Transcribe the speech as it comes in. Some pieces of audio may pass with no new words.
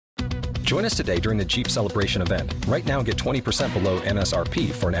Join us today during the Jeep Celebration event. Right now, get 20% below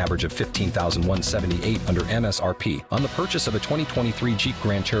MSRP for an average of $15,178 under MSRP on the purchase of a 2023 Jeep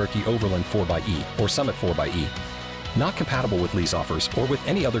Grand Cherokee Overland 4xE or Summit 4xE. Not compatible with lease offers or with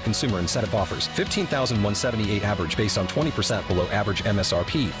any other consumer incentive offers. $15,178 average based on 20% below average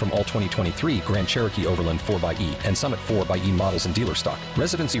MSRP from all 2023 Grand Cherokee Overland 4xE and Summit 4xE models in dealer stock.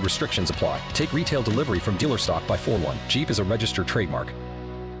 Residency restrictions apply. Take retail delivery from dealer stock by 4/1. Jeep is a registered trademark.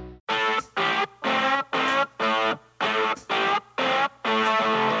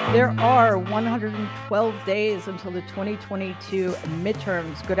 There are 112 days until the 2022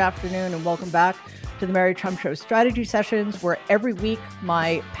 midterms. Good afternoon and welcome back to the Mary Trump Show strategy sessions, where every week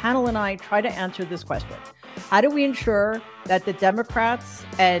my panel and I try to answer this question. How do we ensure that the Democrats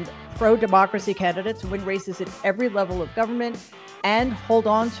and pro-democracy candidates win races at every level of government and hold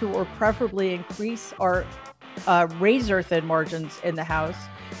on to or preferably increase our razor-thin margins in the House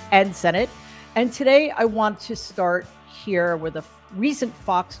and Senate? And today I want to start here with a recent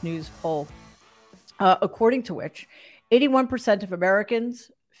Fox News poll, according to which 81% of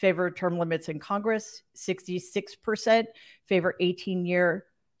Americans favor term limits in Congress, 66% favor 18-year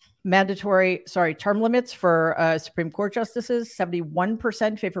term limits for Supreme Court justices,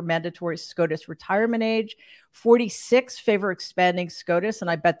 71% favor mandatory SCOTUS retirement age, 46% favor expanding SCOTUS, and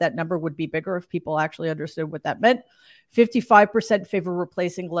I bet that number would be bigger if people actually understood what that meant. 55% favor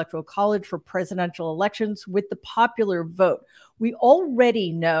replacing Electoral College for presidential elections with the popular vote. We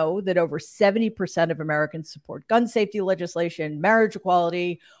already know that over 70% of Americans support gun safety legislation, marriage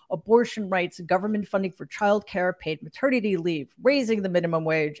equality, abortion rights, government funding for childcare, paid maternity leave, raising the minimum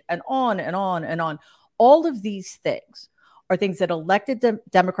wage, and on and on and on. All of these things are things that elected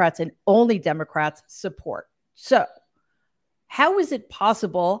Democrats and only Democrats support. So how is it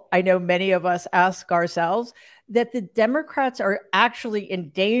possible, I know many of us ask ourselves, that the Democrats are actually in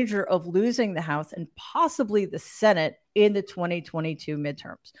danger of losing the House and possibly the Senate in the 2022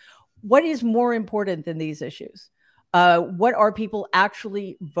 midterms? What is more important than these issues? What are people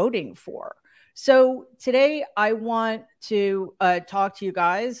actually voting for? So today I want to talk to you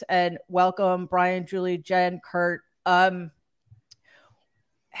guys and welcome Brian, Julie, Jen, Kurt.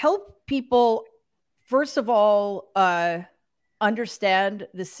 Help people, first of all, understand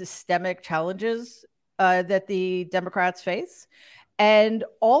the systemic challenges that the Democrats face, and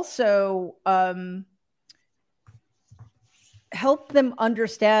also help them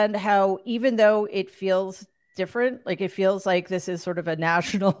understand how, even though it feels different, like it feels like this is sort of a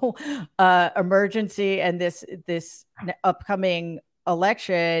national emergency, and this upcoming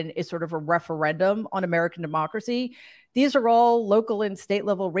election is sort of a referendum on American democracy. These are all local and state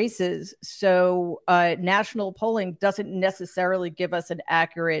level races. So national polling doesn't necessarily give us an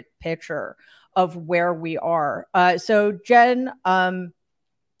accurate picture of where we are. So Jen,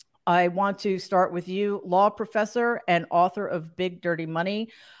 I want to start with you, law professor and author of Big Dirty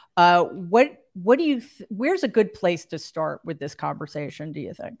Money. What do you, where's a good place to start with this conversation, do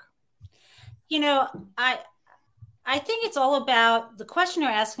you think? You know, I think it's all about, the question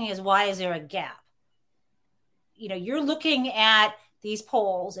you're asking is, why is there a gap? You know, you're looking at these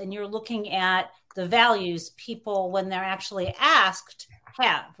polls and you're looking at the values people, when they're actually asked,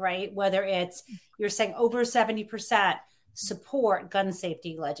 have, right? Whether it's, you're saying over 70% support gun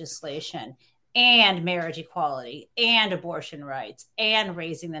safety legislation and marriage equality and abortion rights and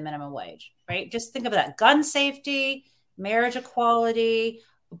raising the minimum wage, right? Just think of that: gun safety, marriage equality,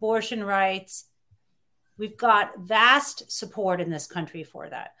 abortion rights. We've got vast support in this country for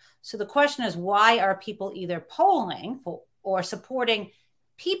that. So the question is, why are people either polling for or supporting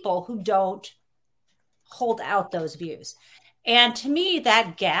people who don't hold out those views? And to me,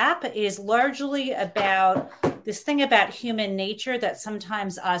 that gap is largely about this thing about human nature that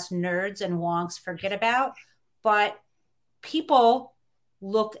sometimes us nerds and wonks forget about. But people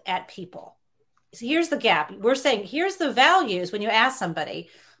look at people. So here's the gap. We're saying, here's the values when you ask somebody,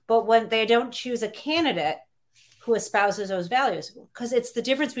 but when they don't choose a candidate who espouses those values, because it's the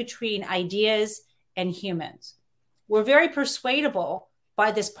difference between ideas and humans. We're very persuadable by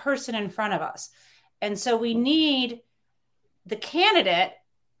this person in front of us. And so we need the candidate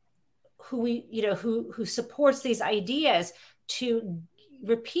who supports these ideas to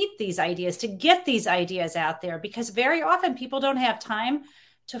repeat these ideas, to get these ideas out there, because very often people don't have time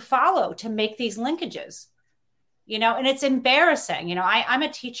to follow, to make these linkages, and it's embarrassing. I'm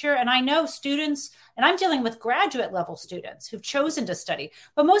a teacher and I know students, and I'm dealing with graduate level students who've chosen to study,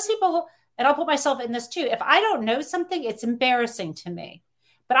 but most people, and I'll put myself in this too, if I don't know something, it's embarrassing to me,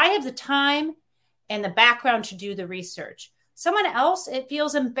 but I have the time and the background to do the research. Someone else, it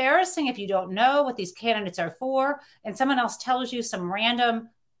feels embarrassing if you don't know what these candidates are for, and someone else tells you some random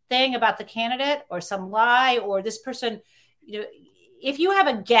thing about the candidate or some lie or this person, if you have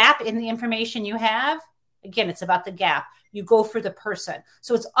a gap in the information you have, again, it's about the gap. You go for the person.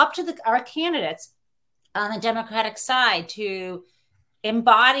 So it's up to our candidates on the Democratic side to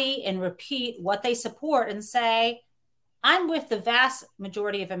embody and repeat what they support and say, I'm with the vast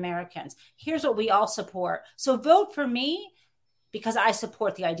majority of Americans. Here's what we all support. So vote for me because I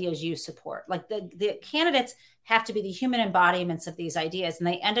support the ideas you support. Like the candidates have to be the human embodiments of these ideas, and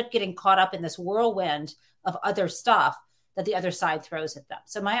they end up getting caught up in this whirlwind of other stuff that the other side throws at them.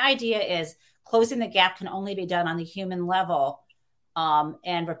 So my idea is closing the gap can only be done on the human level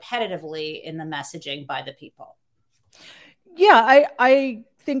and repetitively in the messaging by the people. Yeah, I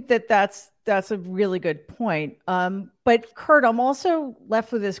think that's a really good point. But Kurt, I'm also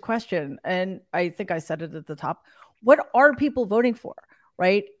left with this question, and I think I said it at the top. What are people voting for,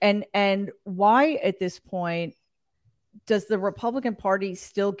 right? And why at this point does the Republican Party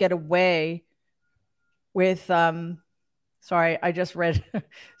still get away with sorry, I just read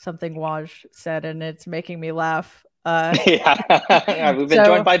something Waj said and it's making me laugh. Yeah, we've been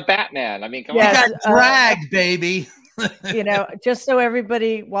joined by Batman. I mean, come on. You got dragged, baby. Just so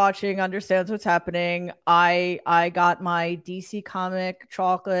everybody watching understands what's happening, I got my DC comic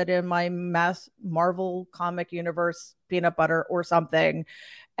chocolate and my Marvel comic universe peanut butter or something,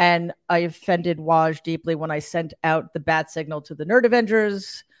 and I offended Waj deeply when I sent out the bat signal to the Nerd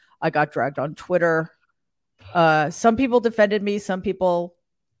Avengers. I got dragged on Twitter. Some people defended me, some people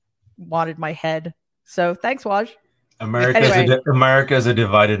wanted my head. So thanks, Waj. America is a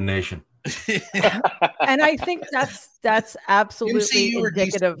divided nation. And I think that's absolutely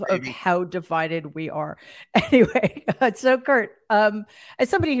indicative of how divided we are. Anyway, so Kurt, as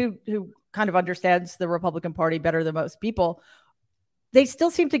somebody who kind of understands the Republican Party better than most people, they still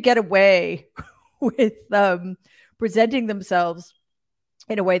seem to get away with presenting themselves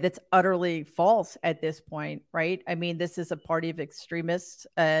in a way that's utterly false at this point, right? I mean, this is a party of extremists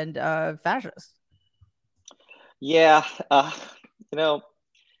and fascists. Yeah,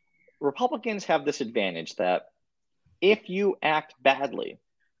 Republicans have this advantage that if you act badly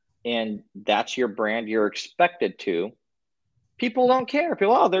and that's your brand, you're expected to, people don't care.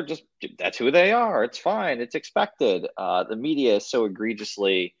 People, that's who they are. It's fine. It's expected. The media is so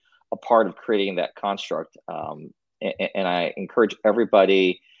egregiously a part of creating that construct. And I encourage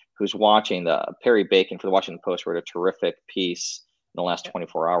everybody who's watching, Perry Bacon for the Washington Post wrote a terrific piece in the last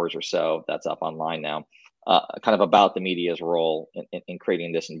 24 hours or so that's up online now. Kind of about the media's role in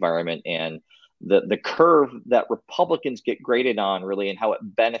creating this environment and the curve that Republicans get graded on, really, and how it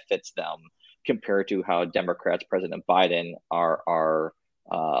benefits them compared to how Democrats, President Biden, are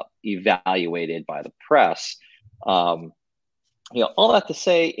evaluated by the press. All that to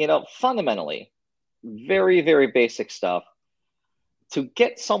say, fundamentally, very, very basic stuff. To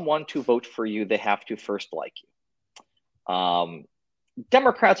get someone to vote for you, they have to first like you.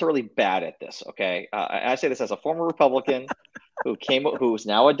 Democrats are really bad at this. Okay, I say this as a former Republican who's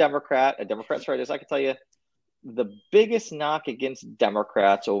now a Democrat. A Democrat's right. As I can tell you, the biggest knock against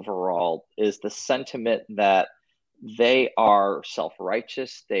Democrats overall is the sentiment that they are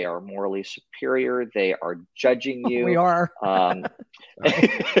self-righteous, they are morally superior, they are judging you. We are. I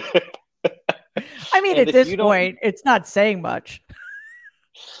mean, at this point, it's not saying much.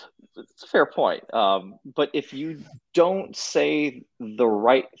 It's a fair point. But if you don't say the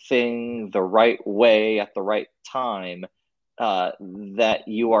right thing the right way at the right time, that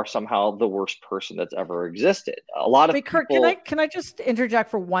you are somehow the worst person that's ever existed. A lot of people... Kurt, can I just interject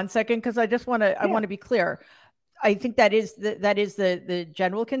for 1 second? Because I just want to I want to be clear. I think that is the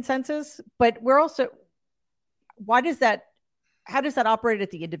general consensus, but we're also, how does that operate at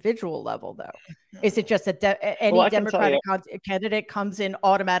the individual level, though? Is it just that any Democratic candidate comes in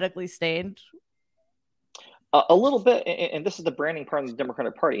automatically stained? A little bit, and this is the branding part of the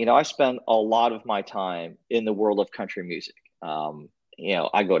Democratic Party. I spend a lot of my time in the world of country music.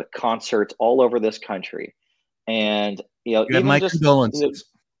 I go to concerts all over this country, and even my condolences.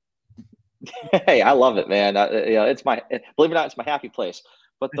 Hey, I love it, man. It's believe it or not, it's my happy place.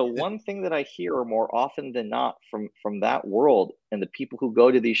 But the one thing that I hear more often than not from that world and the people who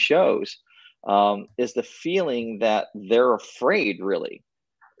go to these shows is the feeling that they're afraid, really,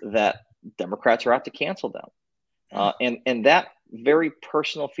 that Democrats are out to cancel them. And that very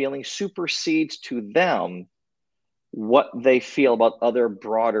personal feeling supersedes to them what they feel about other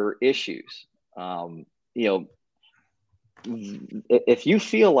broader issues. If you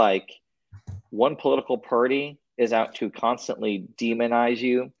feel like one political party is out to constantly demonize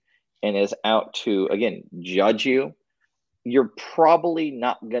you and is out to, again, judge you, you're probably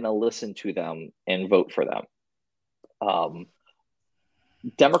not going to listen to them and vote for them.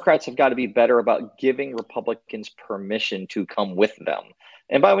 Democrats have got to be better about giving Republicans permission to come with them.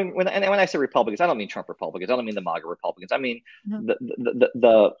 And when I say Republicans, I don't mean Trump Republicans. I don't mean the MAGA Republicans. I mean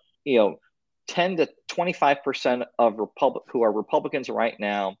the 10 to 25% of who are Republicans right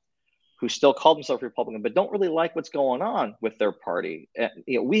now, who still call themselves Republican, but don't really like what's going on with their party.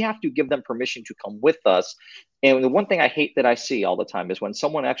 We have to give them permission to come with us. And the one thing I hate that I see all the time is when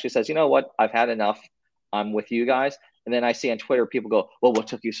someone actually says, you know what, I've had enough, I'm with you guys. And then I see on Twitter, people go, well, what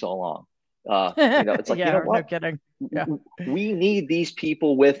took you so long? It's like, you know what? No kidding. Yeah. We need these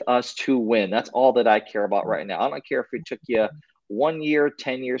people with us to win. That's all that I care about right now. I don't care if it took you 1 year,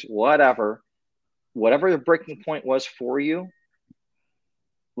 10 years, whatever the breaking point was for you.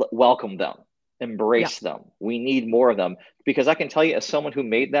 Welcome them, embrace them. We need more of them, because I can tell you, as someone who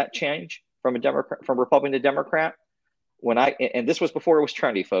made that change from Republican to Democrat, and this was before it was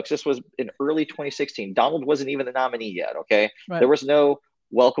trendy, folks. This was in early 2016. Donald wasn't even the nominee yet. Okay. Right. There was no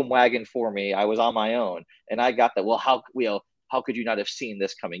welcome wagon for me. I was on my own, and I got that. Well, how could you not have seen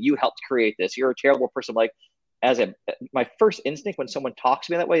this coming? You helped create this. You're a terrible person. Like, my first instinct when someone talks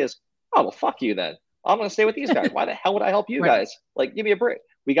to me that way is, oh, well, fuck you then. I'm going to stay with these guys. Why the hell would I help you guys? Like, give me a break.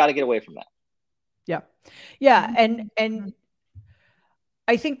 We got to get away from that. Yeah. Yeah. And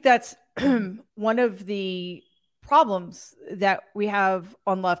I think that's one of the problems that we have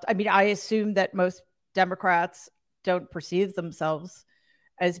on left. I mean, I assume that most Democrats don't perceive themselves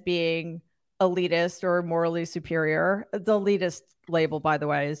as being elitist or morally superior. The elitist label, by the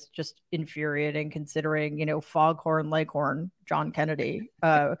way, is just infuriating, considering, Foghorn Leghorn, John Kennedy,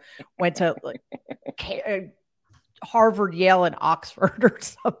 went to Harvard, Yale, and Oxford or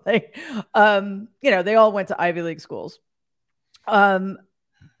something. They all went to Ivy League schools. And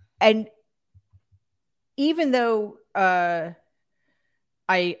even though I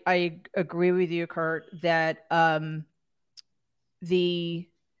agree with you, Kurt, that the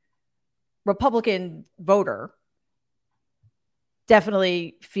Republican voter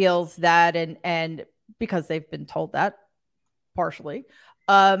definitely feels that, and because they've been told that partially,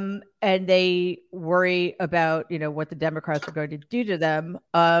 and they worry about, what the Democrats are going to do to them.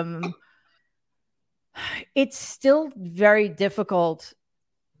 It's still very difficult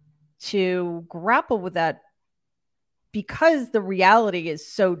to grapple with that because the reality is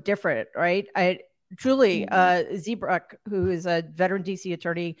so different, right? Julie Zebruck, who is a veteran DC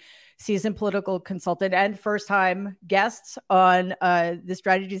attorney, seasoned political consultant, and first-time guest on the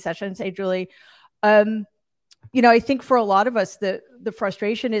strategy sessions. Hey, Julie. I think for a lot of us, the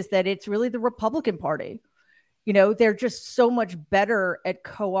frustration is that it's really the Republican Party. They're just so much better at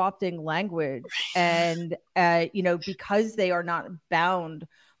co-opting language, and because they are not bound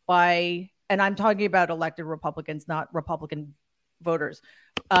by, and I'm talking about elected Republicans, not Republican voters.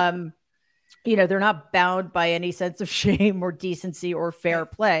 They're not bound by any sense of shame or decency or fair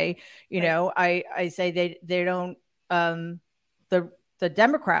play. I say they don't. The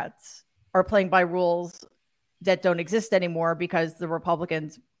Democrats are playing by rules that don't exist anymore because the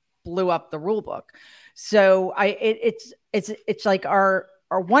Republicans blew up the rule book. So it's like our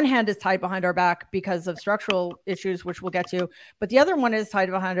one hand is tied behind our back because of structural issues, which we'll get to, but the other one is tied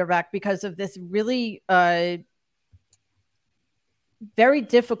behind our back because of this really very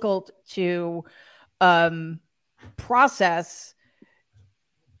difficult to process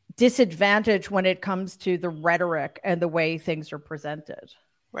disadvantage when it comes to the rhetoric and the way things are presented.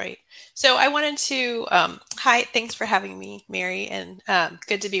 Right. So I wanted to, hi, thanks for having me, Mary, and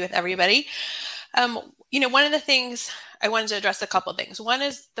good to be with everybody. One of the things I wanted to address, a couple of things. One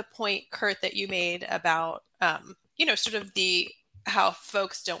is the point, Kurt, that you made about, sort of how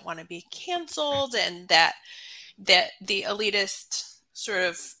folks don't want to be canceled, and that the elitist sort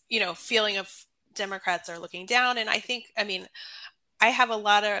of, feeling of Democrats are looking down. And I have a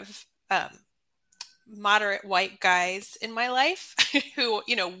lot of moderate white guys in my life who,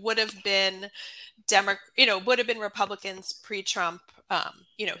 would have been Republicans pre-Trump,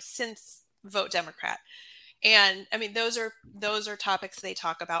 since vote Democrat. And those are topics they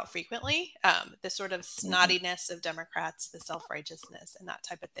talk about frequently, the sort of snottiness of Democrats, the self-righteousness, and that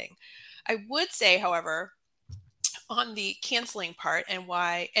type of thing. I would say, however, on the canceling part and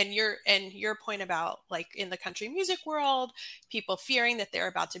your point about, like, in the country music world, people fearing that they're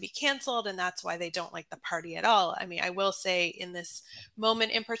about to be canceled and that's why they don't like the party at all. I will say in this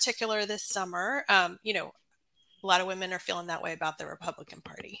moment in particular this summer, a lot of women are feeling that way about the Republican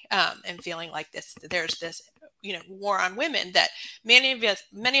Party, and feeling like there's this, war on women that many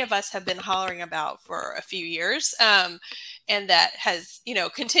of us have been hollering about for a few years, and that has,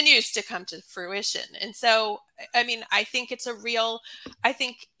 continues to come to fruition. And so, I think it's it'd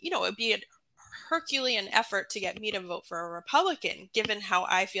be Herculean effort to get me to vote for a Republican, given how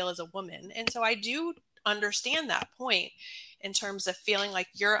I feel as a woman. And so I do understand that point in terms of feeling like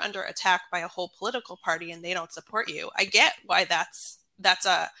you're under attack by a whole political party and they don't support you. I get why that's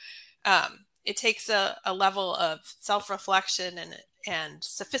it takes a level of self-reflection and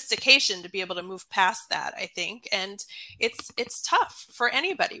sophistication to be able to move past that, I think. And it's tough for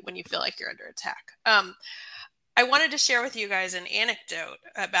anybody when you feel like you're under attack. I wanted to share with you guys an anecdote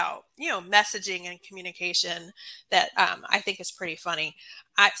about, messaging and communication that I think is pretty funny.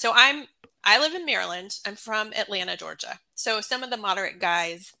 I live in Maryland. I'm from Atlanta, Georgia. So some of the moderate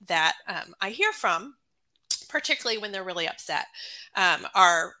guys that I hear from, particularly when they're really upset,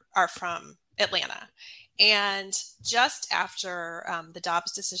 are from Atlanta. And just after the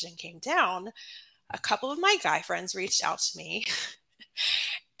Dobbs decision came down, a couple of my guy friends reached out to me.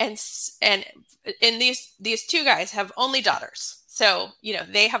 And these two guys have only daughters. So,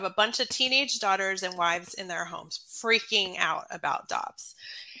 they have a bunch of teenage daughters and wives in their homes freaking out about Dobbs.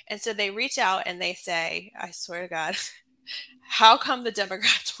 And so they reach out and they say, I swear to God, how come the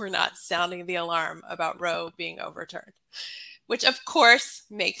Democrats were not sounding the alarm about Roe being overturned? Which, of course,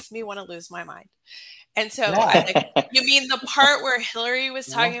 makes me want to lose my mind. And so I'm like, you mean the part where Hillary was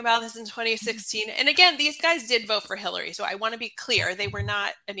talking about this in 2016? And again, these guys did vote for Hillary. So I want to be clear. They were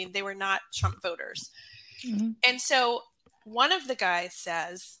not Trump voters. Mm-hmm. And so one of the guys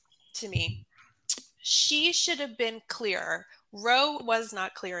says to me, she should have been clearer. Roe was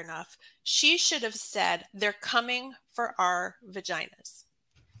not clear enough. She should have said, they're coming for our vaginas.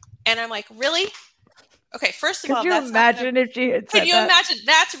 And I'm like, really? Okay, first of all, could you imagine if she had said Could you imagine?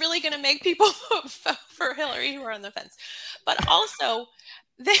 That's really going to make people vote for Hillary who are on the fence. But also,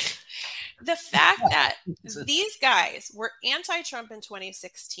 the fact that these guys were anti-Trump in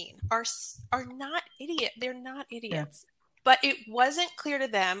 2016 are not idiots. They're not idiots. Yeah. But it wasn't clear to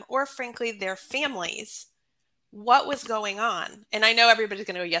them, or frankly, their families, what was going on. And I know everybody's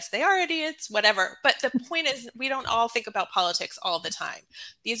going to go, yes, they are idiots, whatever. But the point is, we don't all think about politics all the time.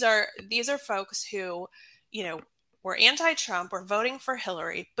 These are folks who, were anti-Trump, were voting for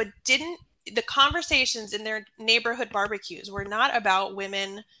Hillary, but the conversations in their neighborhood barbecues were not about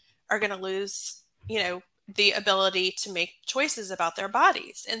women are going to lose, the ability to make choices about their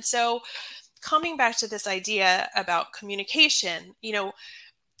bodies. And so coming back to this idea about communication,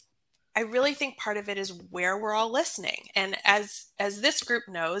 I really think part of it is where we're all listening. And as this group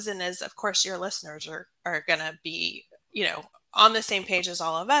knows, and as of course your listeners are going to be, on the same page as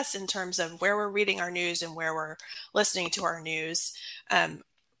all of us in terms of where we're reading our news and where we're listening to our news.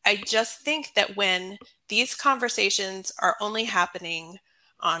 I just think that when these conversations are only happening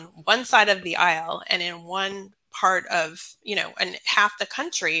on one side of the aisle and in one part of, and half the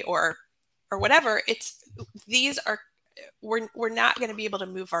country or whatever, we're not going to be able to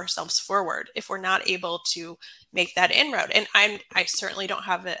move ourselves forward if we're not able to make that inroad. And I certainly don't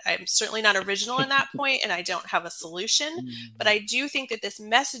have it. I'm certainly not original in that point, and I don't have a solution, but I do think that this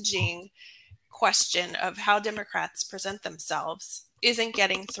messaging question of how Democrats present themselves isn't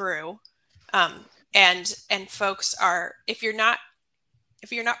getting through. And folks are, if you're not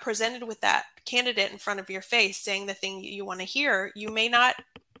presented with that candidate in front of your face saying the thing you want to hear, you may not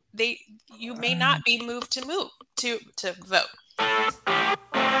be moved to vote.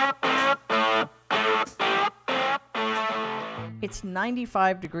 It's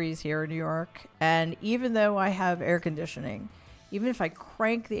 95 degrees here in New York, and even though I have air conditioning, even if I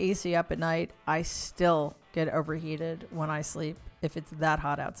crank the AC up at night, I still get overheated when I sleep if it's that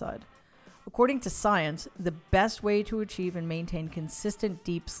hot outside. According to science, the best way to achieve and maintain consistent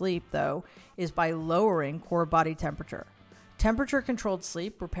deep sleep, though, is by lowering core body temperature. Temperature-controlled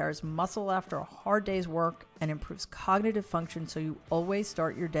sleep repairs muscle after a hard day's work and improves cognitive function so you always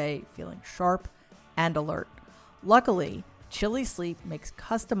start your day feeling sharp and alert. Luckily, Chili Sleep makes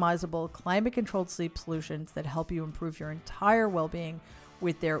customizable, climate-controlled sleep solutions that help you improve your entire well-being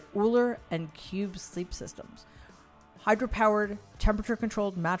with their Uller and Cube sleep systems. Hydro-powered,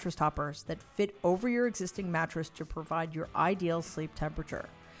 temperature-controlled mattress toppers that fit over your existing mattress to provide your ideal sleep temperature.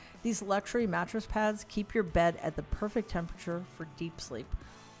 These luxury mattress pads keep your bed at the perfect temperature for deep sleep,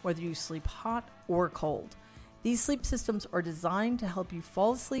 whether you sleep hot or cold. These sleep systems are designed to help you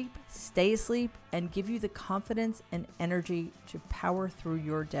fall asleep, stay asleep, and give you the confidence and energy to power through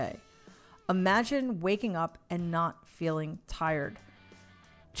your day. Imagine waking up and not feeling tired.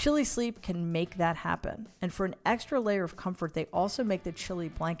 Chili Sleep can make that happen. And for an extra layer of comfort, they also make the Chili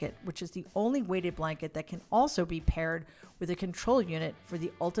Blanket, which is the only weighted blanket that can also be paired with a control unit for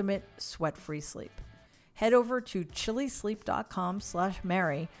the ultimate sweat-free sleep. Head over to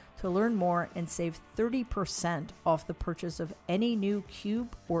chillisleep.com/Mary to learn more and save 30% off the purchase of any new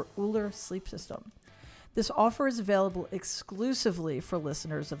Cube or Uller sleep system. This offer is available exclusively for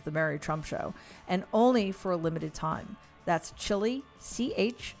listeners of The Mary Trump Show and only for a limited time. That's Chilli,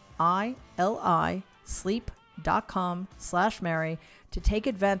 CHILI, sleep.com/Mary to take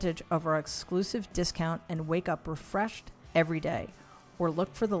advantage of our exclusive discount and wake up refreshed every day. Or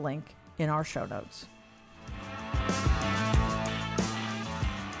look for the link in our show notes.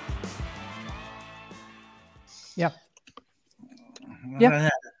 Yeah. Yeah.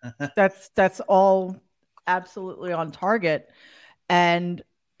 That's all absolutely on target. And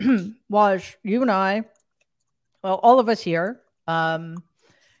Waj, you and I, well, all of us here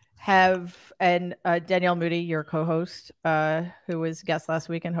have, and Danielle Moody, your co-host, who was guest last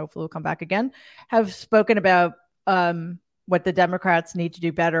week and hopefully will come back again, have spoken about what the Democrats need to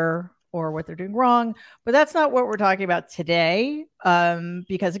do better or what they're doing wrong. But that's not what we're talking about today,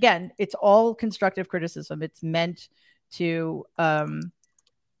 because, again, it's all constructive criticism. It's meant to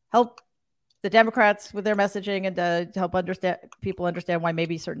help the Democrats with their messaging and to help people understand why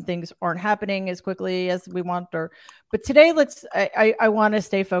maybe certain things aren't happening as quickly as we want. But today, I want to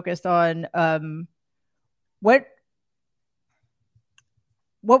stay focused on what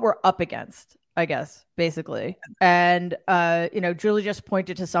we're up against, I guess, basically. And Julie just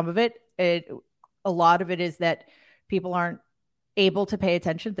pointed to some of it. A lot of it is that people aren't able to pay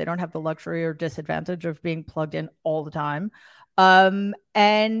attention. They don't have the luxury or disadvantage of being plugged in all the time. And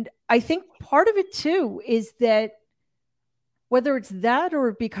I think part of it too is that whether it's that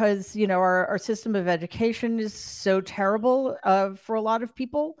or because, our system of education is so terrible for a lot of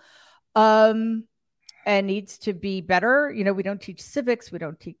people and needs to be better. We don't teach civics. We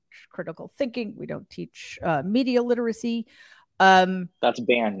don't teach critical thinking. We don't teach media literacy. That's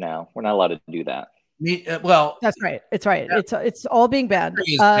banned now. We're not allowed to do that. Well, that's right. It's right. Yeah. It's all being banned.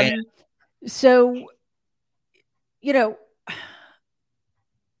 So,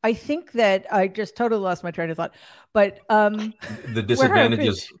 I think that I just totally lost my train of thought, but the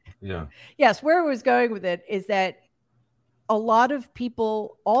disadvantages. Yeah. Yes. Where I was going with it is that a lot of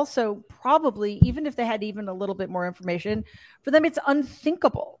people also probably, even if they had even a little bit more information, for them, it's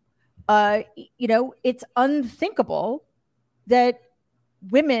unthinkable. It's unthinkable that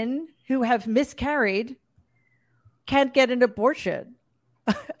women who have miscarried can't get an abortion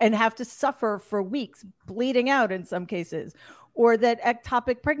and have to suffer for weeks, bleeding out in some cases, or that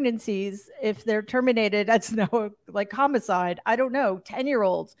ectopic pregnancies, if they're terminated, that's like homicide. I don't know.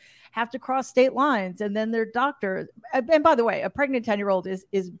 10-year-olds have to cross state lines, and then their doctor. And by the way, a pregnant 10-year-old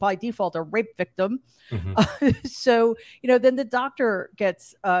is by default a rape victim. Mm-hmm. So then the doctor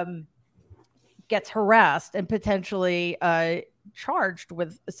gets harassed and potentially charged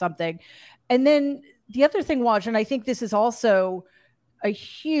with something. And then the other thing, Waj, and I think this is also a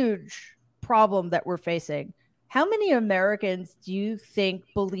huge problem that we're facing. How many Americans do you think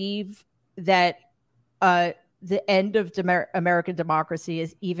believe that the end of American democracy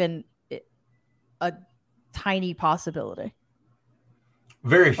is even a tiny possibility?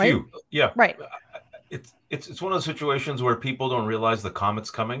 Very few. Right? Yeah. Right. It's one of those situations where people don't realize the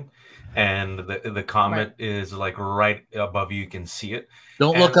comet's coming, and the comet is like right above you. You can see it.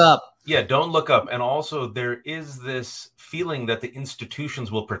 Don't look up. Yeah, don't look up. And also there is this feeling that the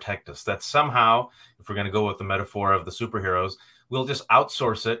institutions will protect us, that somehow, if we're going to go with the metaphor of the superheroes, we'll just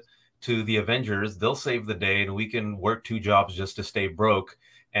outsource it to the Avengers. They'll save the day and we can work 2 jobs just to stay broke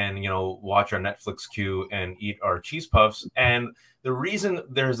and, watch our Netflix queue and eat our cheese puffs. And the reason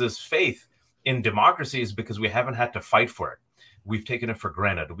there's this faith in democracy is because we haven't had to fight for it. We've taken it for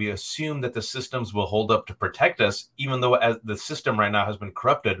granted. We assume that the systems will hold up to protect us, even though as the system right now has been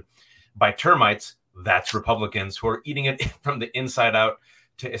corrupted by termites. That's Republicans who are eating it from the inside out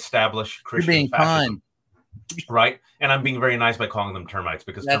to establish Christian fascism. Right? And I'm being very nice by calling them termites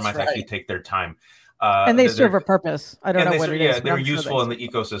because termites actually take their time. And they serve a purpose. I don't know what it is. Yeah, they're useful in the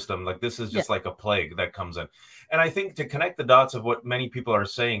ecosystem. Like this is just like a plague that comes in. And I think to connect the dots of what many people are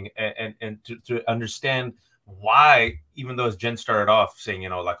saying and to understand why, even though as Jen started off saying,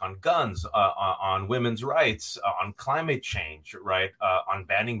 like on guns, on women's rights, on climate change, right, on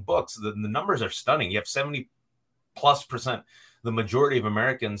banning books, the numbers are stunning. You have 70+%, the majority of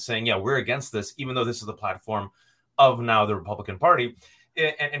Americans saying, yeah, we're against this, even though this is the platform of now the Republican Party.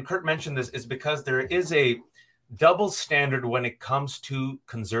 And Kurt mentioned this is because there is a double standard when it comes to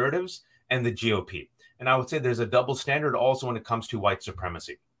conservatives and the GOP. And I would say there's a double standard also when it comes to white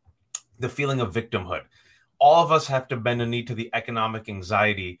supremacy, the feeling of victimhood. All of us have to bend a knee to the economic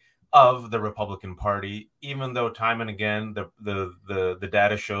anxiety of the Republican Party, even though time and again the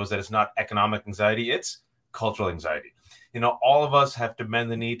data shows that it's not economic anxiety, it's cultural anxiety. All of us have to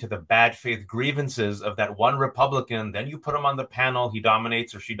bend the knee to the bad faith grievances of that one Republican. Then you put him on the panel, he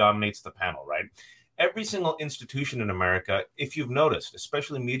dominates or she dominates the panel, right? Every single institution in America, if you've noticed,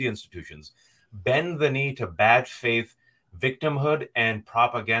 especially media institutions, bend the knee to bad faith victimhood and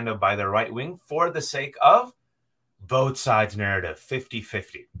propaganda by the right wing for the sake of both sides narrative,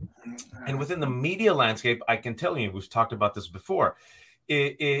 50-50. And within the media landscape, I can tell you, we've talked about this before,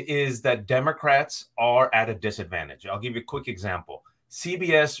 is that Democrats are at a disadvantage. I'll give you a quick example.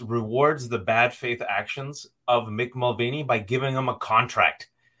 CBS rewards the bad faith actions of Mick Mulvaney by giving him a contract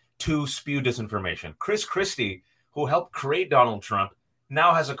to spew disinformation. Chris Christie, who helped create Donald Trump,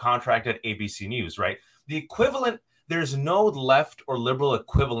 now has a contract at ABC News, right? The equivalent, there's no left or liberal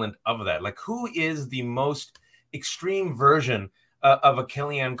equivalent of that. Like, who is the most extreme version of a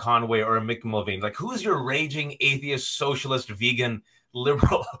Kellyanne Conway or a Mick Mulvaney? Like, who's your raging atheist, socialist, vegan,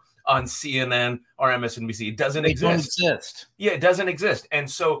 liberal on CNN or MSNBC? It doesn't exist. Yeah, it doesn't exist. And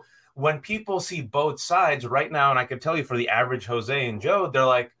so when people see both sides right now, and I can tell you for the average Jose and Joe, they're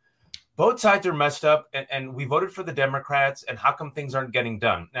like, both sides are messed up, and we voted for the Democrats, and how come things aren't getting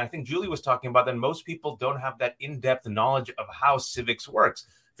done? And I think Julie was talking about that most people don't have that in-depth knowledge of how civics works.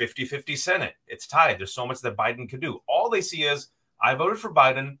 50-50 Senate, it's tied. There's so much that Biden can do. All they see is, I voted for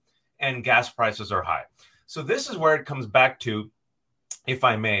Biden, and gas prices are high. So this is where it comes back to, if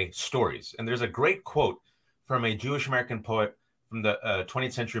I may, stories. And there's a great quote from a Jewish American poet from the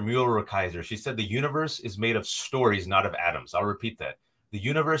 20th century, Muriel Rukeyser. She said, "The universe is made of stories, not of atoms." I'll repeat that. The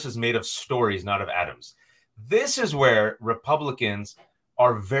universe is made of stories, not of atoms. This is where Republicans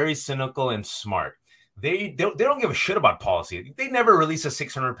are very cynical and smart. They don't give a shit about policy. They never release a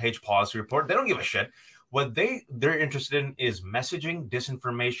 600-page policy report. They don't give a shit. What they're interested in is messaging,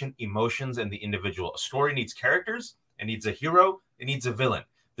 disinformation, emotions, and the individual. A story needs characters. It needs a hero. It needs a villain.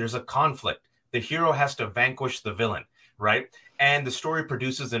 There's a conflict. The hero has to vanquish the villain, right? And the story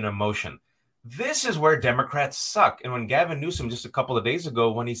produces an emotion. This is where Democrats suck. And when Gavin Newsom, just a couple of days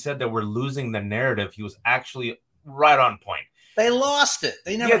ago, when he said that we're losing the narrative, he was actually right on point. They lost it.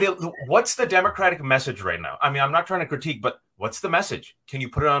 They never. Yeah. What's the Democratic message right now? I mean, I'm not trying to critique, but what's the message? Can you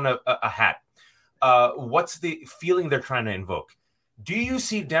put it on a hat? What's the feeling they're trying to invoke? Do you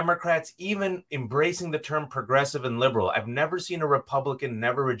see Democrats even embracing the term progressive and liberal? I've never seen a Republican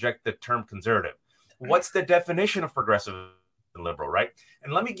never reject the term conservative. What's the definition of progressive and liberal, right?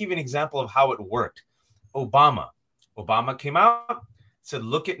 And let me give you an example of how it worked. Obama came out, said,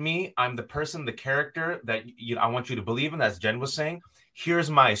 "Look at me. I'm the person, the character that I want you to believe in," as Jen was saying. "Here's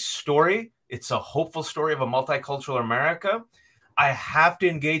my story. It's a hopeful story of a multicultural America. I have to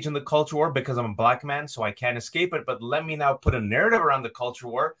engage in the culture war because I'm a Black man, so I can't escape it. But let me now put a narrative around the culture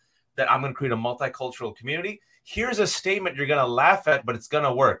war that I'm going to create a multicultural community. Here's a statement you're going to laugh at, but it's going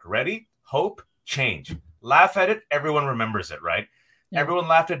to work. Ready? Hope, change." Laugh at it. Everyone remembers it, right? Yeah. Everyone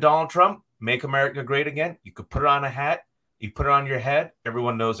laughed at Donald Trump. Make America great again. You could put it on a hat. You put it on your head.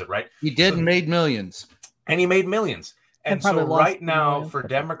 Everyone knows it, right? He did and made millions. And he made millions. And so right now for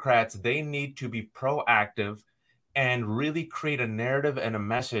Democrats, they need to be proactive and really create a narrative and a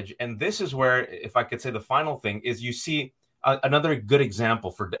message. And this is where, if I could say the final thing, is you see another good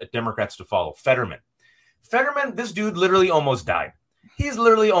example for Democrats to follow. Fetterman, this dude literally almost died. He's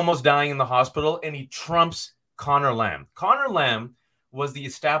literally almost dying in the hospital, and he trumps Connor Lamb. Connor Lamb was the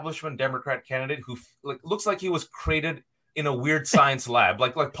establishment Democrat candidate who looks like he was created in a weird science lab.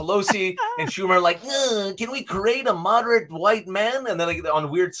 Like Pelosi and Schumer are like, can we create a moderate white man? And then on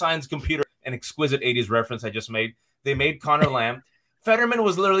weird science computer, an exquisite 80s reference I just made, they made Connor Lamb. Fetterman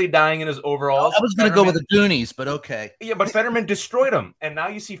was literally dying in his overalls. I was going to go with the Goonies, but okay. Yeah, but Fetterman destroyed him. And now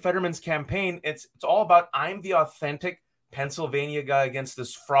you see Fetterman's campaign. It's all about, I'm the authentic Pennsylvania guy against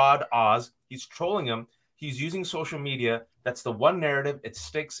this fraud Oz. He's trolling him. He's using social media. That's the one narrative. It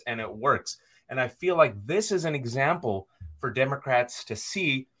sticks and it works. And I feel like this is an example for Democrats to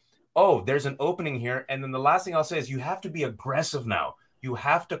see, oh, there's an opening here. And then the last thing I'll say is you have to be aggressive now. You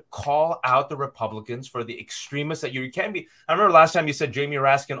have to call out the Republicans for the extremists that you can be. I remember last time you said Jamie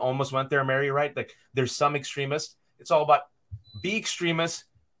Raskin almost went there, Mary, right? Like there's some extremists. It's all about be extremists.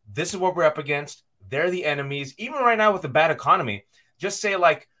 This is what we're up against. They're the enemies. Even right now with the bad economy, just say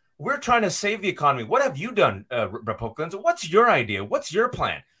like, we're trying to save the economy. What have you done, Republicans? What's your idea? What's your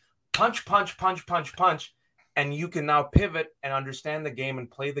plan? Punch, punch, punch, punch, punch. And you can now pivot and understand the game and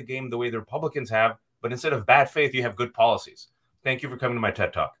play the game the way the Republicans have. But instead of bad faith, you have good policies. Thank you for coming to my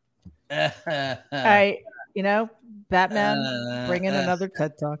TED Talk. Batman, bring in another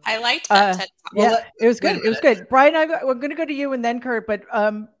TED Talk. I liked that TED Talk. Yeah, it was good. It was good. Brian, we're going to go to you and then Kurt, but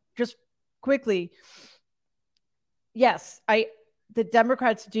just quickly. Yes, the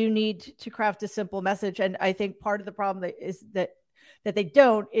Democrats do need to craft a simple message. And I think part of the problem is that they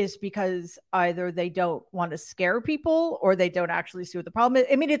don't is because either they don't want to scare people or they don't actually see what the problem is.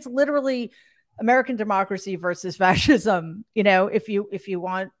 I mean, it's literally American democracy versus fascism. You know, if you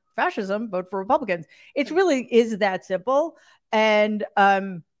want fascism, vote for Republicans. It really is that simple. And,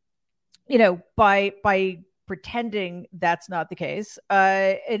 you know, by pretending that's not the case,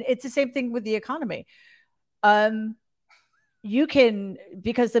 and it's the same thing with the economy. You can,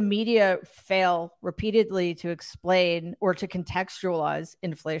 because the media fail repeatedly to explain or to contextualize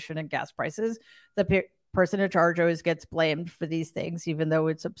inflation and gas prices, the person in charge always gets blamed for these things, even though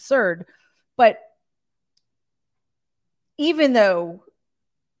it's absurd. But even though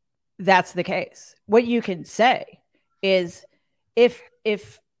that's the case, what you can say is if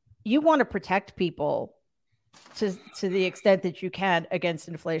you want to protect people to the extent that you can against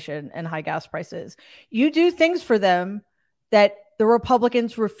inflation and high gas prices, you do things for them that the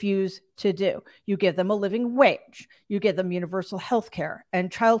Republicans refuse to do. You give them a living wage. You give them universal health care and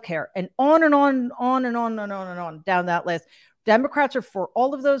childcare, and on and on and on and on and on and on down that list. Democrats are for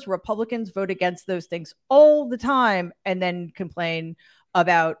all of those. Republicans vote against those things all the time and then complain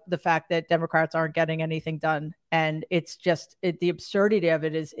about the fact that Democrats aren't getting anything done. And it's just the absurdity of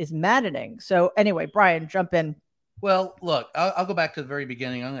it is maddening. So anyway, Brian, jump in. Well, look, I'll go back to the very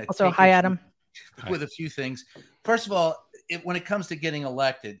beginning. I'm going to also, hi, Adam. With a few things. First of all, when it comes to getting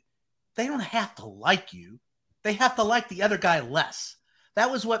elected, they don't have to like you. They have to like the other guy less. That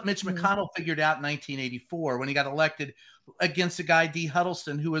was what Mitch McConnell figured out in 1984 when he got elected against a guy, D.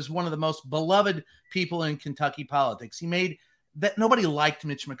 Huddleston, who was one of the most beloved people in Kentucky politics. He made that nobody liked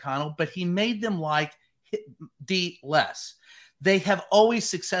Mitch McConnell, but he made them like D less. They have always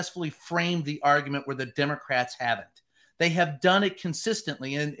successfully framed the argument where the Democrats haven't. They have done it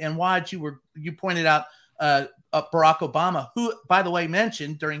consistently. And Waj, you pointed out Barack Obama, who, by the way,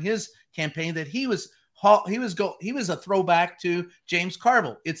 mentioned during his campaign that he was a throwback to James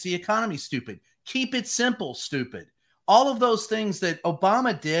Carville. It's the economy, stupid. Keep it simple, stupid. All of those things that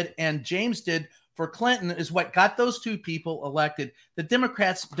Obama did and James did for Clinton is what got those two people elected. The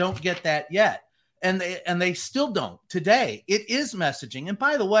Democrats don't get that yet. And they still don't today. It is messaging. And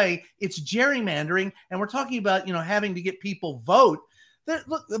by the way, it's gerrymandering. And we're talking about, having to get people vote.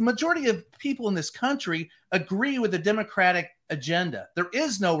 Look, the majority of people in this country agree with the Democratic agenda. There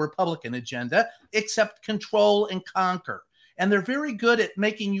is no Republican agenda except control and conquer. And they're very good at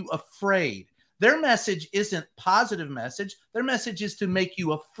making you afraid. Their message isn't positive message. Their message is to make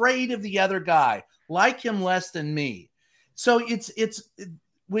you afraid of the other guy, like him less than me. So it's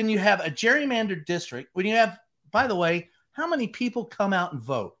when you have a gerrymandered district, when you have, by the way, how many people come out and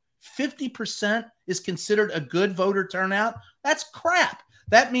vote? 50% is considered a good voter turnout. That's crap.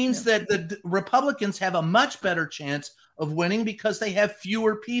 That means that the Republicans have a much better chance of winning because they have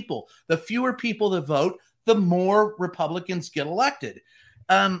fewer people. The fewer people that vote, the more Republicans get elected.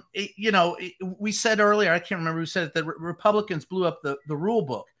 We said earlier, I can't remember who said it, that Republicans blew up the rule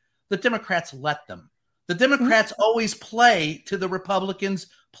book. The Democrats let them. The Democrats always play to the Republicans'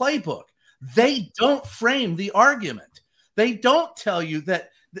 playbook. They don't frame the argument. They don't tell you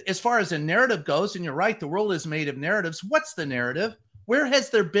that as far as a narrative goes, and you're right, the world is made of narratives. What's the narrative? Where has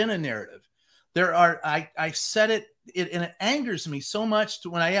there been a narrative? There are, I said it, and it angers me so much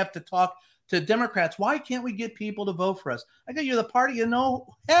when I have to talk to Democrats. Why can't we get people to vote for us? I go, you're the party of no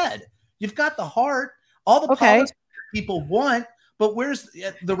head. You've got the heart. All the policies people want, but where's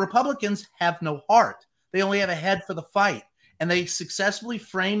the Republicans have no heart. They only have a head for the fight. And they successfully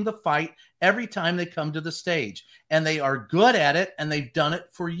frame the fight every time they come to the stage. And they are good at it, and they've done it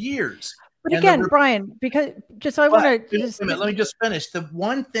for years. But again, Brian, because just so I want to just let me just finish. The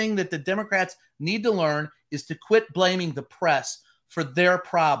one thing that the Democrats need to learn is to quit blaming the press for their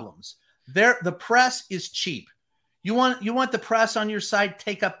problems. The press is cheap. You want the press on your side,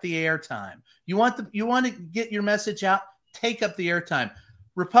 take up the airtime. You want to get your message out, take up the airtime.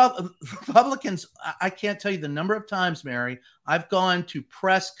 Republicans, I can't tell you the number of times, Mary, I've gone to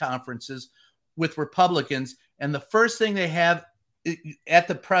press conferences with Republicans, and the first thing they have at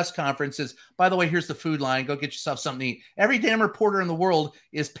the press conference is, by the way, here's the food line. Go get yourself something to eat. Every damn reporter in the world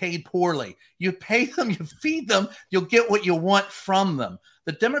is paid poorly. You pay them, you feed them, you'll get what you want from them.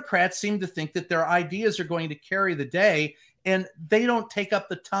 The Democrats seem to think that their ideas are going to carry the day, and they don't take up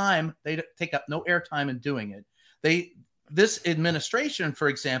the time. They take up no airtime in doing it. This administration, for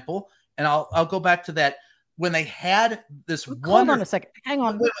example, and I'll go back to that, when they had this Hold on a second. Hang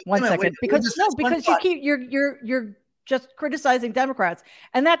on one second. Because you're just criticizing Democrats,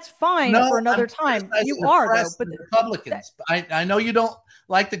 and that's fine for another time. You are, though, but Republicans. I know you don't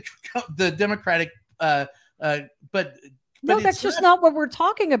like the Democratic, but No, that's just not what we're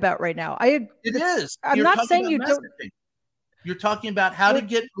talking about right now. It is. I'm You're not saying you messaging. don't. You're talking about how to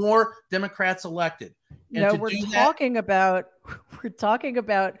get more Democrats elected. And no, we're talking about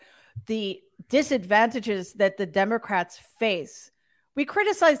the disadvantages that the Democrats face. We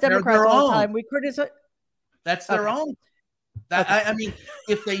criticize Democrats all the time. We criticize. That's their own. I mean,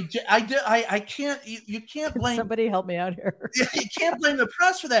 if they, I can't. You can't blame. Somebody help me out here. You can't blame the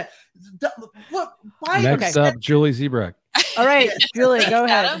press for that. Look, next up, Julie Zebrak. All right, Julie, go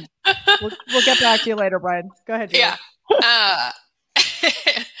ahead. We'll get back to you later, Brian. Go ahead, Julie. Yeah.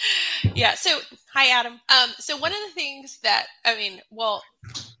 Yeah. So, hi, Adam. So one of the things that I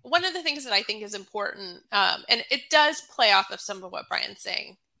think is important, and it does play off of some of what Brian's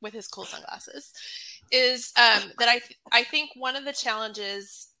saying with his cool sunglasses, is that I think one of the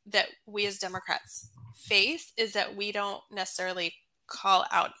challenges that we as Democrats face is that we don't necessarily call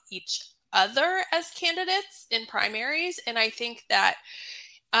out each other as candidates in primaries. And I think that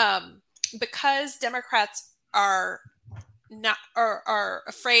because Democrats are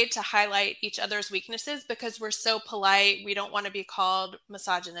afraid to highlight each other's weaknesses because we're so polite. We don't want to be called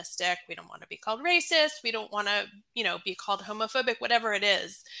misogynistic. We don't want to be called racist. We don't want to, be called homophobic, whatever it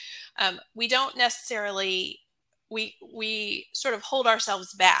is. We don't necessarily, we sort of hold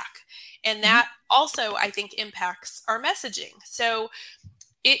ourselves back. And that also, I think, impacts our messaging. So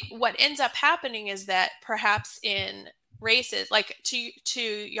what ends up happening is that perhaps in races, like to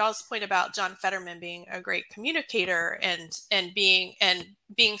y'all's point about John Fetterman being a great communicator and being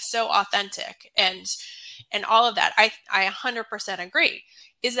so authentic and all of that, I 100% agree.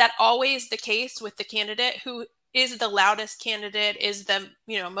 Is that always the case with the candidate who is the loudest candidate, is the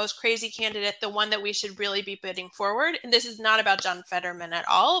most crazy candidate, the one that we should really be putting forward? And this is not about John Fetterman at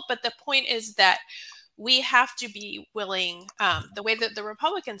all, but the point is that we have to be willing, the way that the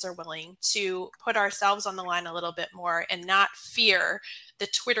Republicans are willing, to put ourselves on the line a little bit more and not fear the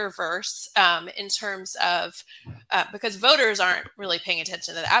Twitterverse in terms of, because voters aren't really paying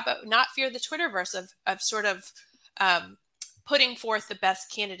attention to that, but not fear the Twitterverse of sort of putting forth the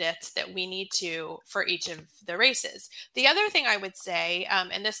best candidates that we need to for each of the races. The other thing I would say,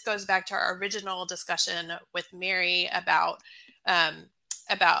 and this goes back to our original discussion with Mary about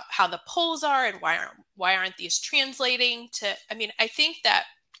how the polls are and why aren't these translating to, I think that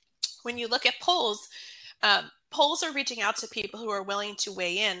when you look at polls, polls are reaching out to people who are willing to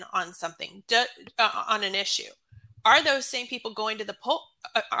weigh in on something, on an issue. Are those same people going to the poll?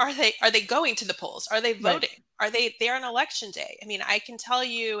 Are they going to the polls? Are they voting? Right. Are they there on election day? I can tell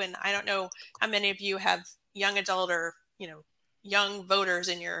you, and I don't know how many of you have young adult or, young voters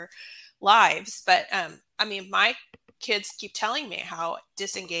in your lives, but my kids keep telling me how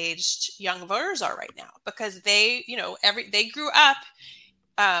disengaged young voters are right now because they grew up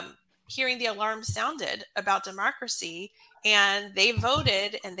hearing the alarm sounded about democracy, and they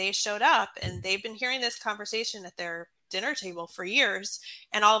voted and they showed up, and they've been hearing this conversation at their dinner table for years,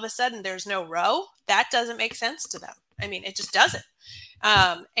 and all of a sudden there's no row. That doesn't make sense to them. It just doesn't.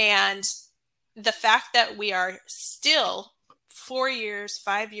 And the fact that we are still 4 years,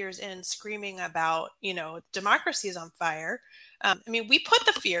 5 years in screaming about, democracy is on fire. We put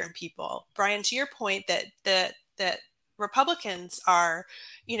the fear in people. Brian, to your point that Republicans are,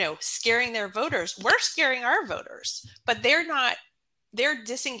 scaring their voters. We're scaring our voters, but they're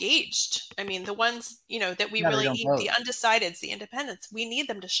disengaged. The ones, that we really need, vote. The undecideds, the independents, we need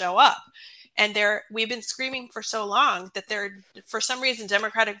them to show up. And we've been screaming for so long that for some reason,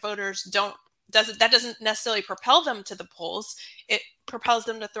 Democratic voters doesn't necessarily propel them to the polls. It propels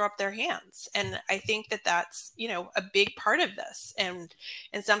them to throw up their hands. And I think that that's, a big part of this and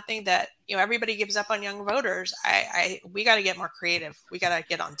something that, everybody gives up on young voters. We got to get more creative. We got to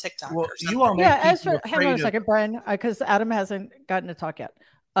get on TikTok. Well, you all hang on a second, Brian, because Adam hasn't gotten to talk yet.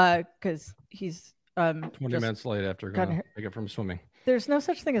 Because he's 20 minutes late after going to pick up from swimming. There's no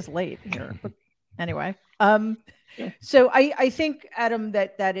such thing as late here. But anyway. So I think, Adam,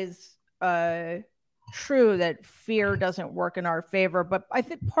 that is true that fear doesn't work in our favor, but I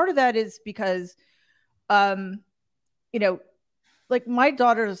think part of that is because like my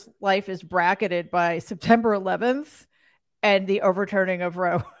daughter's life is bracketed by September 11th and the overturning of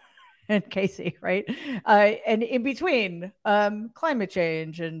Roe and Casey, right? And in between climate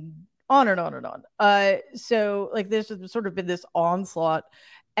change and on and on and on. So like there's sort of been this onslaught,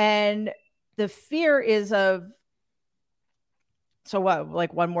 and the fear is of, so what,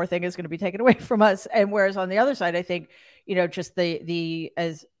 like one more thing is going to be taken away from us. And whereas on the other side, I think, just the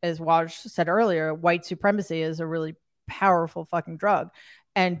as Waj said earlier, white supremacy is a really powerful fucking drug,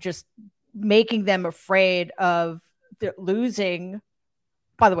 and just making them afraid of losing.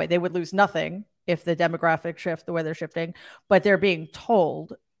 By the way, they would lose nothing if the demographics shift the way they're shifting, but they're being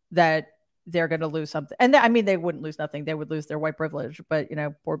told that they're going to lose something. And I mean, they wouldn't lose nothing. They would lose their white privilege, but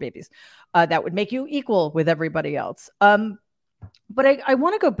poor babies. That would make you equal with everybody else. But I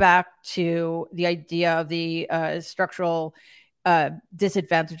want to go back to the idea of the structural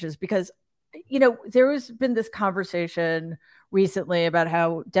disadvantages, because, there has been this conversation recently about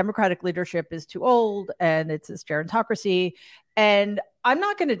how Democratic leadership is too old and it's this gerontocracy. And I'm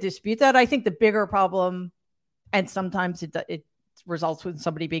not going to dispute that. I think the bigger problem, and sometimes it results with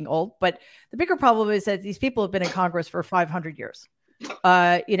somebody being old, but the bigger problem is that these people have been in Congress for 500 years.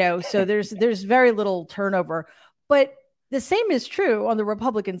 So there's very little turnover. But the same is true on the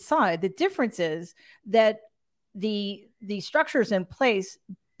Republican side. The difference is that the structures in place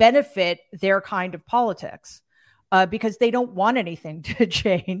benefit their kind of politics because they don't want anything to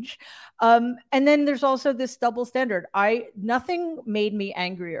change. And then there's also this double standard. Nothing made me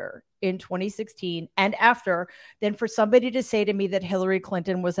angrier in 2016 and after than for somebody to say to me that Hillary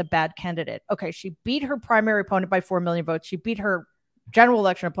Clinton was a bad candidate. Okay, she beat her primary opponent by 4 million votes. She beat her general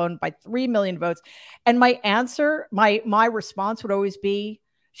election opponent by 3 million votes. And my answer, my response would always be,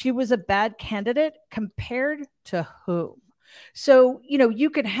 she was a bad candidate compared to whom? So, you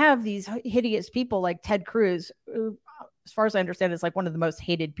could have these hideous people like Ted Cruz, who, as far as I understand, is like one of the most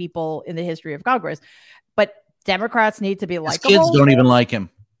hated people in the history of Congress. But Democrats need to be likable. His kids don't even like him.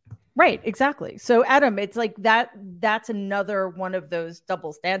 Right, exactly. So, Adam, it's like that's another one of those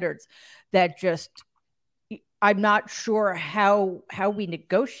double standards that just, I'm not sure how we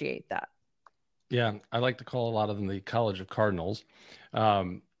negotiate that. Yeah, I like to call a lot of them the College of Cardinals.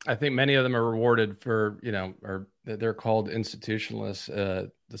 I think many of them are rewarded for, or they're called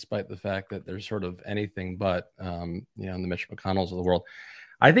institutionalists, despite the fact that they're sort of anything but, the Mitch McConnells of the world.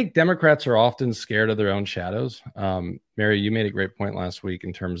 I think Democrats are often scared of their own shadows. Mary, you made a great point last week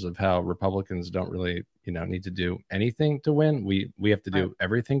in terms of how Republicans don't really, need to do anything to win. We have to do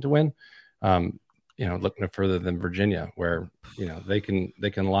everything to win. Look no further than Virginia, where, they can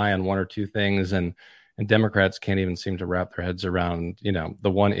lie on one or two things, and Democrats can't even seem to wrap their heads around, the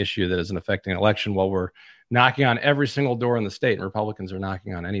one issue that isn't affecting an election, while we're knocking on every single door in the state, and Republicans are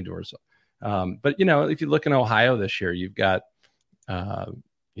knocking on any doors. But, if you look in Ohio this year, you've got,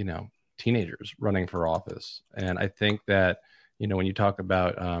 teenagers running for office. And I think that, when you talk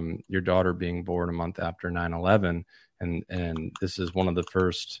about your daughter being born a month after 9/11, and this is one of the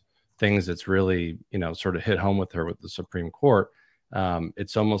first things that's really, sort of hit home with her with the Supreme Court.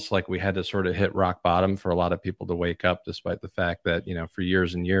 It's almost like we had to sort of hit rock bottom for a lot of people to wake up, despite the fact that, for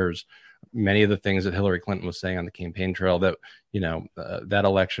years and years, many of the things that Hillary Clinton was saying on the campaign trail that, that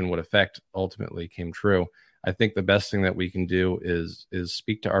election would affect ultimately came true. I think the best thing that we can do is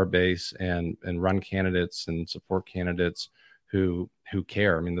speak to our base and run candidates and support candidates who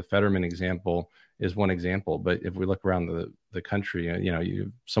care. I mean, the Fetterman example is one example, but if we look around the country,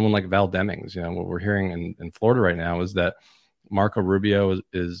 someone like Val Demings, what we're hearing in Florida right now is that Marco Rubio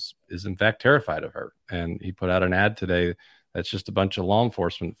is in fact terrified of her. And he put out an ad today that's just a bunch of law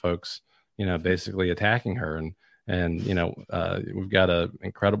enforcement folks, basically attacking her. And we've got an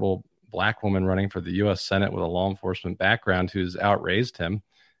incredible Black woman running for the U.S. Senate with a law enforcement background who's outraised him.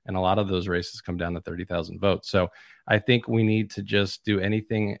 And a lot of those races come down to 30,000 votes. So I think we need to just do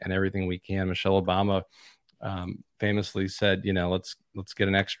anything and everything we can. Michelle Obama famously said, let's get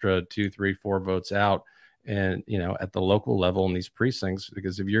an extra 2, 3, 4 votes out. And, at the local level in these precincts,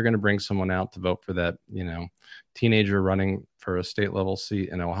 because if you're going to bring someone out to vote for that, teenager running for a state level seat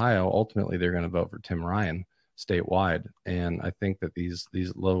in Ohio, ultimately they're going to vote for Tim Ryan statewide. And I think that these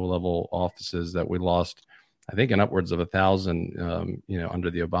low level offices that we lost, I think in upwards of 1,000, under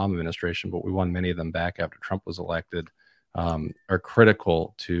the Obama administration, but we won many of them back after Trump was elected, are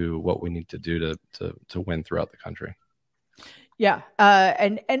critical to what we need to do to win throughout the country. Yeah.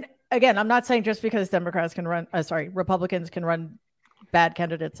 And again, I'm not saying just because Republicans can run bad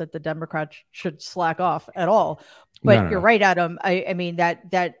candidates that the Democrats should slack off at all. But you're right, Adam. I mean,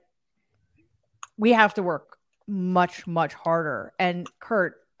 that we have to work much, much harder. And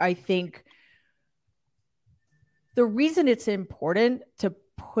Kurt, I think the reason it's important to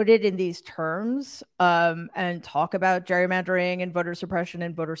put it in these terms and talk about gerrymandering and voter suppression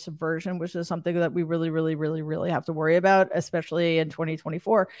and voter subversion, which is something that we really, really, really, really have to worry about, especially in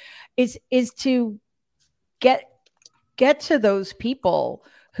 2024, is to get to those people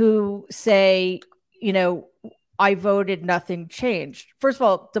who say, I voted, nothing changed. First of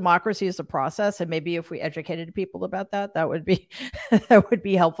all, democracy is a process, and maybe if we educated people about that, that would be that would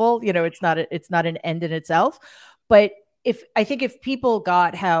be helpful. It's not an end in itself, but if people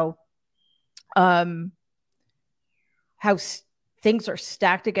got how things are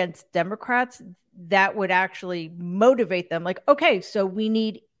stacked against Democrats, that would actually motivate them. Like, okay, so we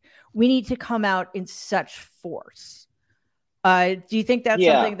need to come out in such force. Do you think that's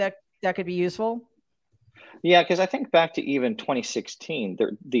something that could be useful? Yeah, because I think back to even 2016,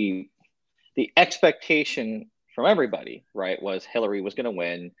 the expectation from everybody, right, was Hillary was going to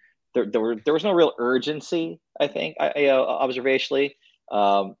win. There was no real urgency, I think, observationally.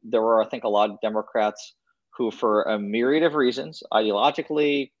 There were, I think, a lot of Democrats who, for a myriad of reasons,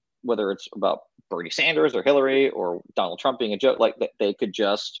 ideologically, whether it's about Bernie Sanders or Hillary or Donald Trump being a joke, like they could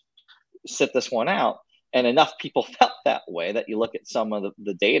just sit this one out. And enough people felt that way that you look at some of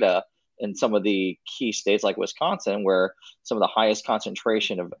the data in some of the key states like Wisconsin, where some of the highest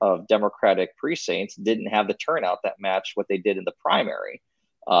concentration of Democratic precincts didn't have the turnout that matched what they did in the primary.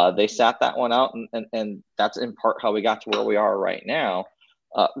 They sat that one out, and that's in part how we got to where we are right now.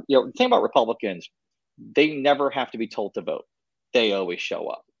 The thing about Republicans, they never have to be told to vote. They always show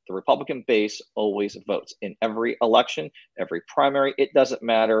up. The Republican base always votes in every election, every primary. It doesn't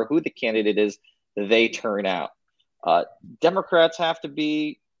matter who the candidate is, they turn out. Democrats have to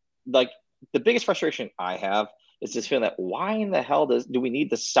be, like, the biggest frustration I have is this feeling that why in the hell do we need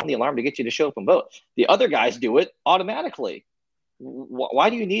to sound the alarm to get you to show up and vote? The other guys do it automatically. Why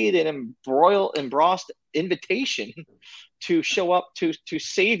do you need an embossed invitation to show up to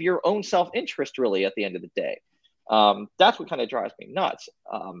save your own self-interest, really, at the end of the day? That's what kind of drives me nuts.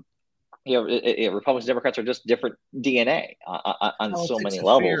 Republicans and Democrats are just different DNA on so many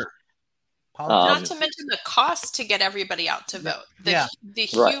levels. Not to mention the cost to get everybody out to vote. The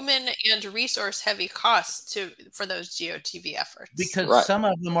human and resource-heavy cost for those GOTV efforts. Because some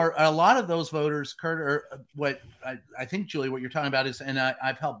of them are, a lot of those voters, Kurt, are what I think, Julie, what you're talking about is, and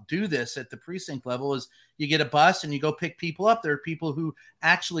I've helped do this at the precinct level, is you get a bus and you go pick people up. There are people who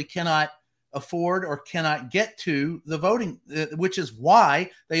actually cannot afford or cannot get to the voting, which is why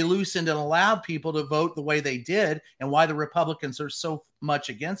they loosened and allowed people to vote the way they did, and why the Republicans are so much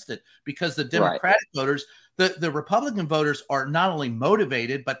against it. Because the Democratic voters, the Republican voters are not only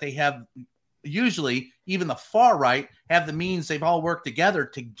motivated, but they have, usually even the far right, have the means. They've all worked together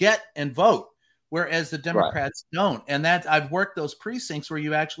to get and vote, whereas the Democrats don't. And that, I've worked those precincts where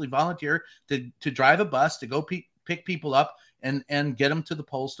you actually volunteer to drive a bus to go pick people up and get them to the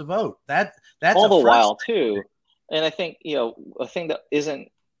polls to vote. That's all the while too. And I think, a thing that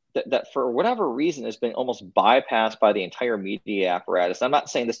isn't that for whatever reason has been almost bypassed by the entire media apparatus. I'm not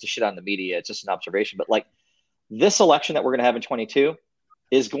saying this to shit on the media. It's just an observation, but like this election that we're going to have in 22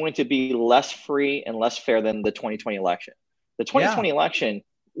 is going to be less free and less fair than the 2020 election. The 2020 election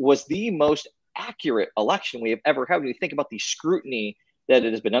was the most accurate election we have ever had. When you think about the scrutiny that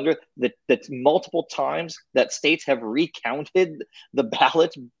it has been under, that multiple times that states have recounted the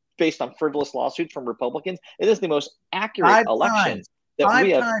ballots based on frivolous lawsuits from Republicans. It is the most accurate election that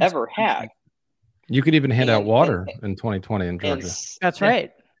we have ever had. You could even hand out water in 2020 in Georgia. That's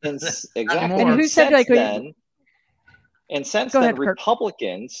right. Exactly. And who said since then,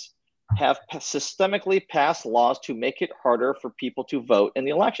 Republicans have systemically passed laws to make it harder for people to vote in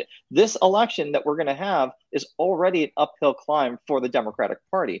the election. This election that we're going to have is already an uphill climb for the Democratic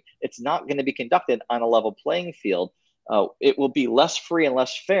Party. It's not going to be conducted on a level playing field. It will be less free and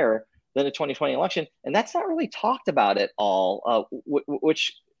less fair than the 2020 election. And that's not really talked about at all,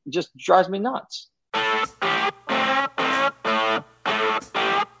 which just drives me nuts.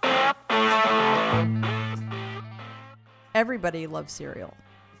 Everybody loves cereal.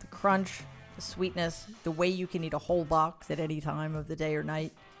 The crunch, the sweetness, the way you can eat a whole box at any time of the day or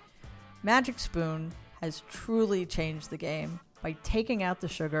night. Magic Spoon has truly changed the game by taking out the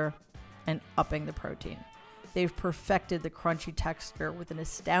sugar and upping the protein. They've perfected the crunchy texture with an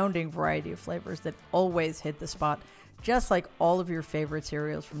astounding variety of flavors that always hit the spot, just like all of your favorite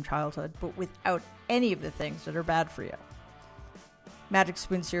cereals from childhood, but without any of the things that are bad for you. Magic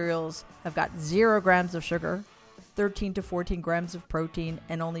Spoon cereals have got 0 grams of sugar, 13 to 14 grams of protein,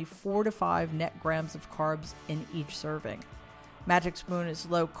 and only 4 to 5 net grams of carbs in each serving. Magic Spoon is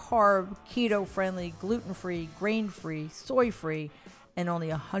low carb, keto friendly, gluten free, grain free, soy free, and only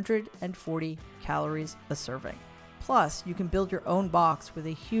 140 calories a serving. Plus, you can build your own box with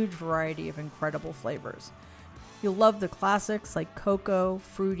a huge variety of incredible flavors. You'll love the classics like cocoa,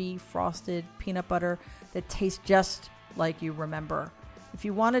 fruity, frosted, peanut butter that taste just like you remember. If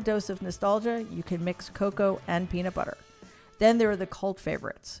you want a dose of nostalgia, you can mix cocoa and peanut butter. Then there are the cult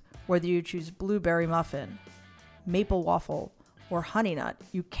favorites. Whether you choose blueberry muffin, maple waffle, or honey nut,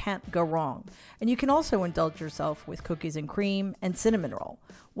 you can't go wrong. And you can also indulge yourself with cookies and cream and cinnamon roll.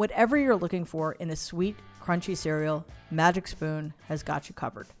 Whatever you're looking for in a sweet, crunchy cereal, Magic Spoon has got you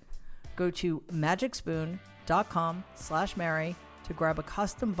covered. Go to magicspoon.com/Mary to grab a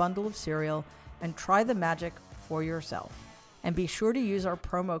custom bundle of cereal and try the magic for yourself. And be sure to use our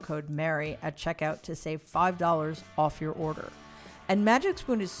promo code MARY at checkout to save $5 off your order. And Magic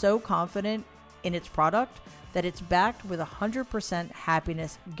Spoon is so confident in its product that it's backed with a 100%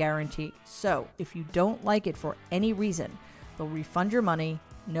 happiness guarantee. So if you don't like it for any reason, they'll refund your money,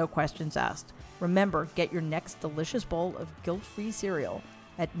 no questions asked. Remember, get your next delicious bowl of guilt-free cereal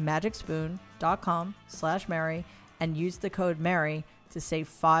at magicspoon.com/Mary and use the code MARY to save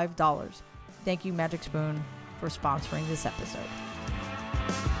 $5. Thank you, Magic Spoon, for sponsoring this episode.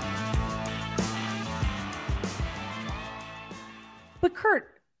 But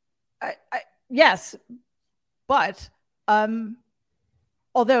Kurt, yes, but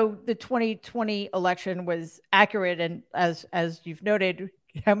although the 2020 election was accurate, and as you've noted,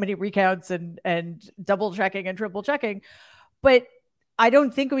 how many recounts and double checking and triple checking, but I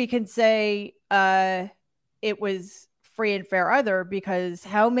don't think we can say it was free and fair either, because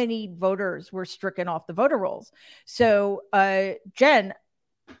how many voters were stricken off the voter rolls? So, Jen,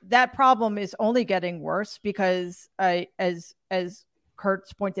 that problem is only getting worse because, as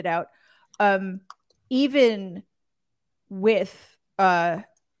Kurt's pointed out, even with the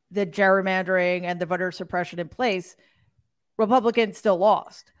gerrymandering and the voter suppression in place, Republicans still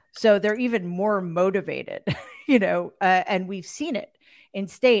lost. So they're even more motivated, and we've seen it in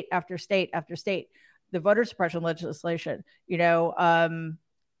state after state after state. The voter suppression legislation,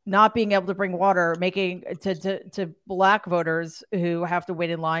 not being able to bring water, making to Black voters who have to wait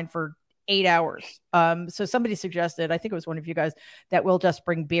in line for 8 hours. So somebody suggested, I think it was one of you guys, that we'll just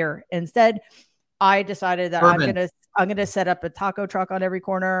bring beer instead. I decided that I'm gonna set up a taco truck on every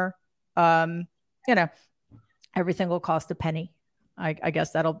corner. Everything will cost a penny. I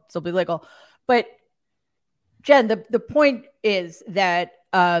guess that'll still be legal. But Jen, the point is that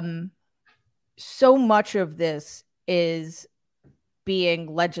so much of this is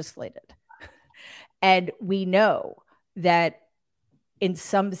being legislated. And we know that in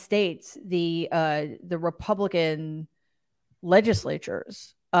some states, the Republican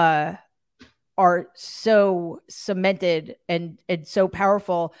legislatures are so cemented and so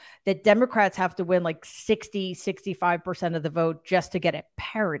powerful that Democrats have to win like 65% of the vote just to get at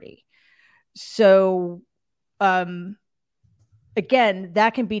parity. So, again,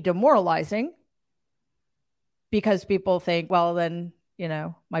 that can be demoralizing because people think, well, then,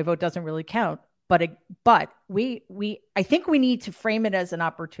 my vote doesn't really count. But I think we need to frame it as an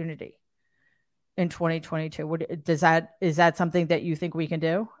opportunity in 2022. Is that something that you think we can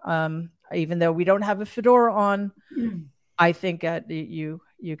do? Even though we don't have a fedora on, I think you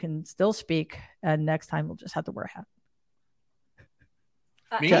can still speak, and next time we'll just have to wear a hat.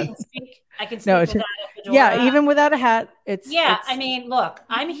 I can speak without a fedora. Yeah, even without a hat. I mean, look,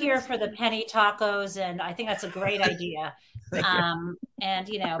 I'm here for the penny tacos, and I think that's a great idea. And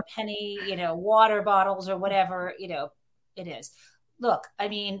penny, water bottles or whatever, it is. Look, I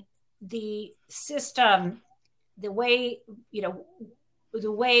mean, the system, the way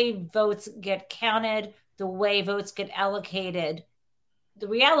votes get counted, the way votes get allocated, the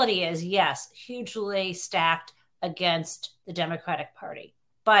reality is, yes, hugely stacked against the Democratic Party.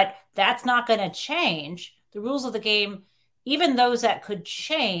 But that's not going to change. The rules of the game, even those that could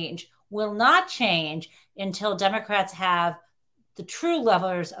change, will not change until Democrats have the true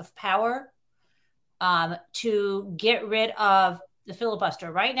levers of power to get rid of the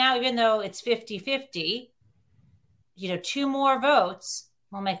filibuster. Right now, even though it's 50-50, 2 more votes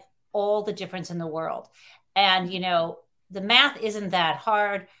will make all the difference in the world. And, the math isn't that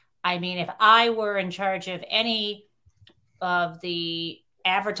hard. I mean, if I were in charge of any of the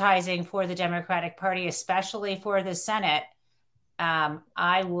advertising for the Democratic Party, especially for the Senate,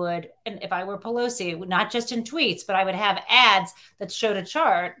 I would, and if I were Pelosi, not just in tweets, but I would have ads that showed a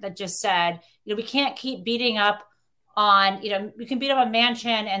chart that just said, we can't keep beating up on, you can beat up on Manchin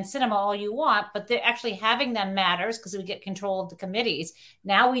and Sinema all you want, but they're actually having them matters because we get control of the committees.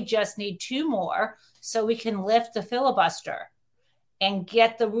 Now we just need 2 more so we can lift the filibuster and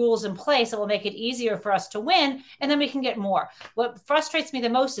get the rules in place that will make it easier for us to win, and then we can get more. What frustrates me the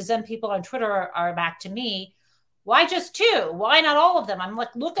most is then people on Twitter are back to me, why just 2? Why not all of them? I'm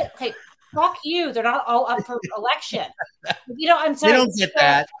like, okay, fuck you. They're not all up for election. I'm sorry. They don't get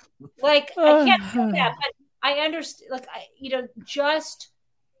that. Like, I can't say that, but I understand, just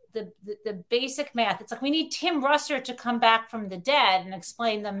the basic math. It's like we need Tim Russer to come back from the dead and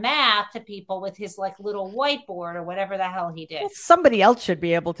explain the math to people with his little whiteboard or whatever the hell he did. Well, somebody else should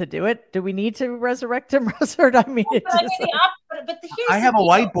be able to do it. Do we need to resurrect Tim Russer? I mean, I have a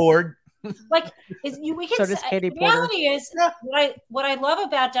whiteboard. Like, we can So does Katie the Porter. reality is, what I love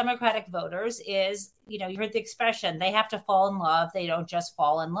about Democratic voters is, you heard the expression, they have to fall in love. They don't just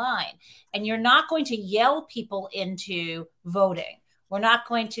fall in line. And you're not going to yell people into voting. We're not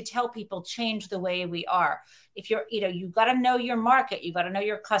going to tell people change the way we are. If you're, you've got to know your market. You've got to know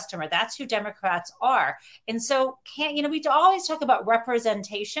your customer. That's who Democrats are. And so we always talk about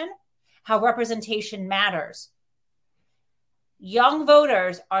representation, how representation matters. Young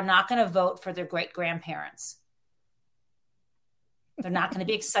voters are not going to vote for their great-grandparents. They're not going to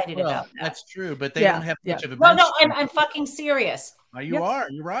be excited about that. That's true, but they don't have much of a... No, I'm fucking serious. You are.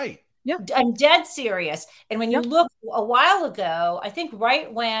 You're right. Yeah, I'm dead serious. And when you look a while ago, I think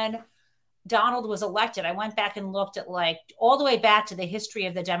right when Donald was elected, I went back and looked at all the way back to the history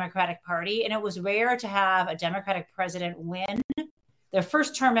of the Democratic Party. And it was rare to have a Democratic president win their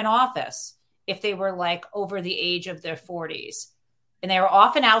first term in office if they were over the age of their 40s. And they were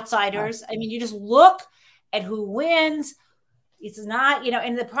often outsiders. I mean, you just look at who wins. It's not,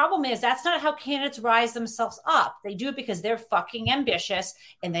 and the problem is that's not how candidates rise themselves up. They do it because they're fucking ambitious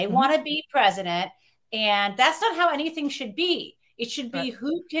and they want to be president. And that's not how anything should be. It should be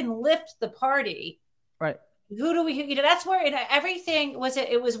who can lift the party. Right. Who do we, that's where everything was.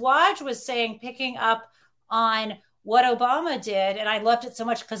 It was Waj was saying, picking up on what Obama did. And I loved it so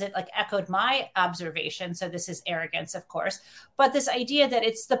much because it echoed my observation. So this is arrogance, of course, but this idea that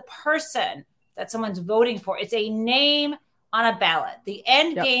it's the person that someone's voting for. It's a name on a ballot. The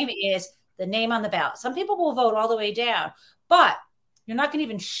end game is the name on the ballot. Some people will vote all the way down, but you're not going to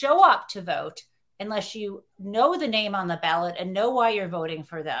even show up to vote unless you know the name on the ballot and know why you're voting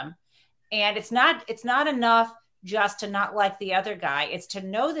for them. And it's not enough just to not like the other guy. It's to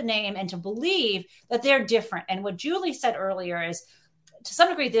know the name and to believe that they're different. And what Julie said earlier is, to some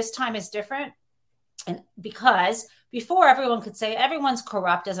degree, this time is different. And because before everyone could say everyone's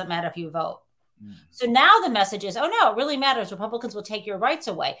corrupt, doesn't matter if you vote. So now the message is, oh no, it really matters. Republicans will take your rights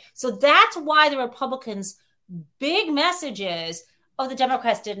away. So that's why the Republicans' big message is, oh, the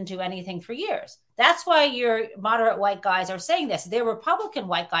Democrats didn't do anything for years. That's why your moderate white guys are saying this. Their Republican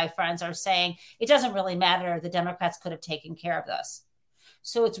white guy friends are saying it doesn't really matter. The Democrats could have taken care of this.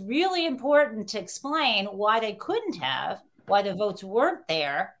 So it's really important to explain why they couldn't have, why the votes weren't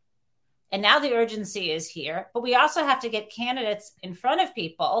there. And now the urgency is here. But we also have to get candidates in front of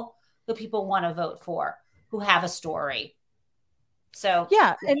people who people want to vote for, who have a story. So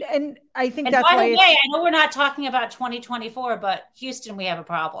and I think and that's by why. The way, I know we're not talking about 2024, but Houston, we have a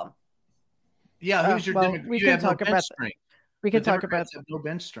problem. Yeah, who's your Democrat? We can talk about strength. We can talk about no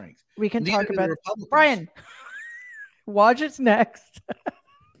bench strength. We can talk about Brian. Watch it's next.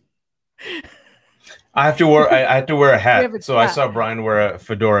 I have to wear a hat. So I saw Brian wear a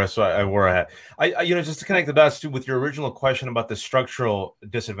fedora, so I wore a hat. I just to connect the dots with your original question about the structural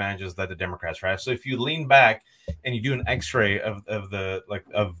disadvantages that the Democrats have. So if you lean back and you do an X-ray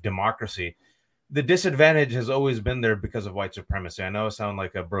of democracy, the disadvantage has always been there because of white supremacy. I know I sound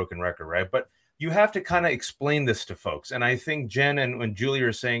like a broken record, right? But you have to kind of explain this to folks. And I think Jen and when Julie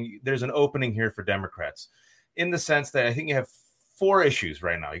are saying there's an opening here for Democrats in the sense that I think you have 4 issues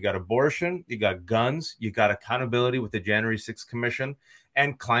right now. You got abortion, you got guns, you got accountability with the January 6th Commission,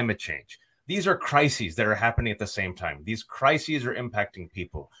 and climate change. These are crises that are happening at the same time. These crises are impacting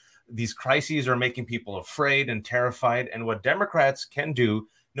people. These crises are making people afraid and terrified. And what Democrats can do,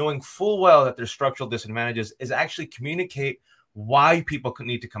 knowing full well that there's structural disadvantages, is actually communicate why people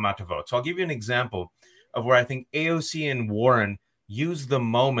need to come out to vote. So I'll give you an example of where I think AOC and Warren used the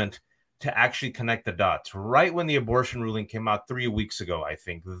moment to actually connect the dots. Right when the abortion ruling came out 3 weeks ago, I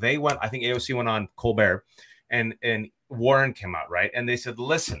think AOC went on Colbert and Warren came out, right? And they said,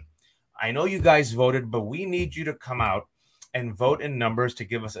 listen, I know you guys voted, but we need you to come out and vote in numbers to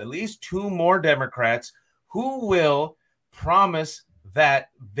give us at least 2 more Democrats who will promise that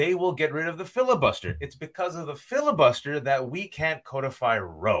they will get rid of the filibuster. It's because of the filibuster that we can't codify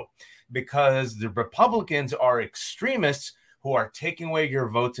Roe, because the Republicans are extremists who are taking away your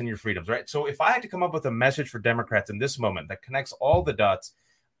votes and your freedoms, right? So if I had to come up with a message for Democrats in this moment that connects all the dots,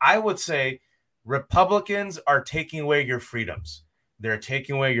 I would say Republicans are taking away your freedoms. They're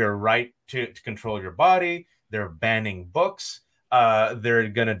taking away your right to control your body. They're banning books. They're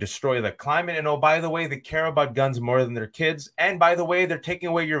going to destroy the climate. And oh, by the way, they care about guns more than their kids. And by the way, they're taking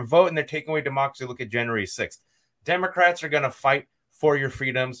away your vote and they're taking away democracy. Look at January 6th. Democrats are going to fight for your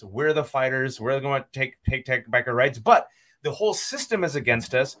freedoms. We're the fighters. We're going to take back our rights. But the whole system is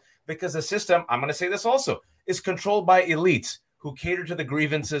against us because the system, I'm going to say this also, is controlled by elites who cater to the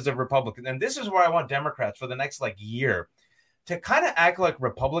grievances of Republicans. And this is where I want Democrats for the next year to kind of act like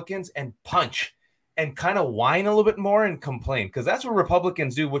Republicans and punch and kind of whine a little bit more and complain, because that's what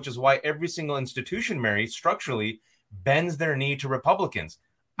Republicans do, which is why every single institution, Mary, structurally bends their knee to Republicans.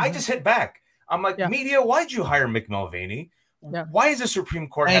 I just hit back. I'm like, media, why'd you hire Mick Mulvaney? Why does the Supreme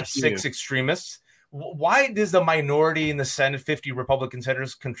Court have 6 extremists? Why does the minority in the Senate, 50 Republican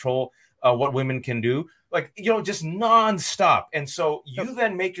senators, control what women can do? Like, just nonstop. And so you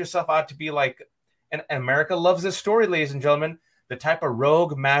then make yourself out to be like, and America loves this story, ladies and gentlemen, the type of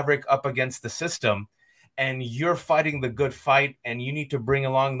rogue maverick up against the system. And you're fighting the good fight, and you need to bring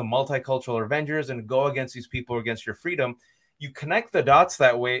along the multicultural Avengers and go against these people, against your freedom. You connect the dots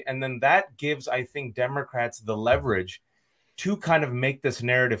that way, and then that gives, I think, Democrats the leverage to kind of make this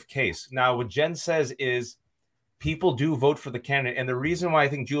narrative case. Now, what Jen says is people do vote for the candidate. And the reason why I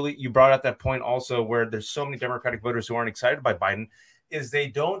think, Julie, you brought up that point also, where there's so many Democratic voters who aren't excited by Biden, is they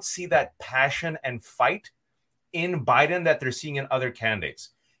don't see that passion and fight in Biden that they're seeing in other candidates.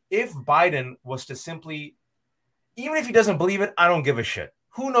 If Biden was to simply, even if he doesn't believe it, I don't give a shit.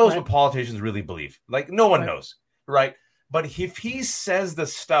 Who knows what politicians really believe? Like, no one knows, right? But if he says the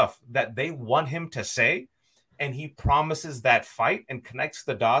stuff that they want him to say, and he promises that fight and connects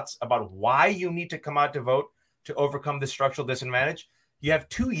the dots about why you need to come out to vote to overcome the structural disadvantage, you have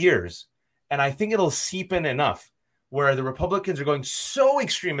 2 years. And I think it'll seep in enough where the Republicans are going so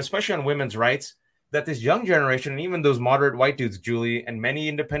extreme, especially on women's rights, that this young generation, and even those moderate white dudes, Julie, and many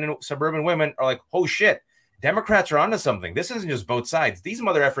independent suburban women are like, oh shit, Democrats are onto something. This isn't just both sides. These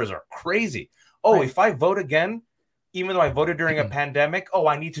mother effers are crazy. Oh, if I vote again, even though I voted during a pandemic,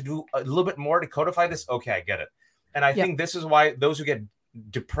 I need to do a little bit more to codify this. Okay, I get it. And I think this is why those who get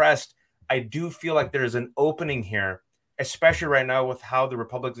depressed, I do feel like there's an opening here, especially right now with how the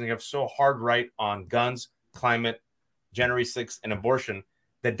Republicans have so hard right on guns, climate, January 6th, and abortion,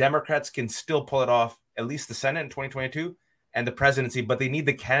 that Democrats can still pull it off, at least the Senate in 2022 and the presidency, but they need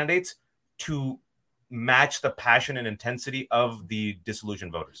the candidates to match the passion and intensity of the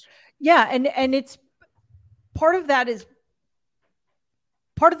disillusioned voters. Yeah, and it's part of that is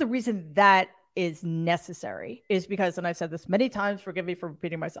part of the reason that is necessary is because, and I've said this many times, forgive me for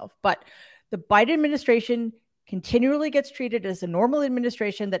repeating myself, but the Biden administration continually gets treated as a normal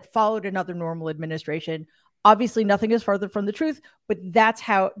administration that followed another normal administration. Obviously, nothing is further from the truth, but that's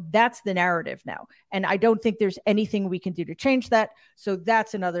the narrative now. And I don't think there's anything we can do to change that. So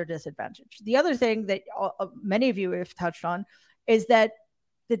that's another disadvantage. The other thing that many of you have touched on is that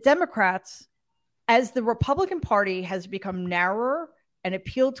the Democrats, as the Republican Party has become narrower and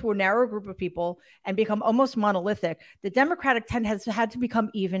appealed to a narrow group of people and become almost monolithic, the Democratic tent has had to become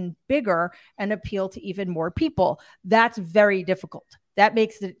even bigger and appeal to even more people. That's very difficult. That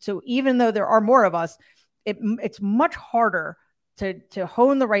makes it so even though there are more of us, it's much harder to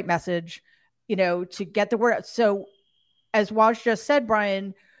hone the right message, to get the word out. So as Waj just said,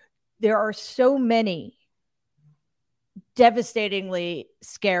 Brian, there are so many devastatingly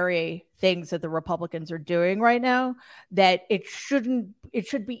scary things that the Republicans are doing right now that it should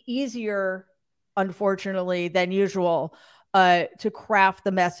be easier, unfortunately, than usual to craft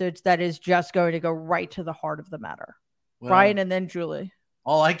the message that is just going to go right to the heart of the matter. Well, Brian, and then Julie.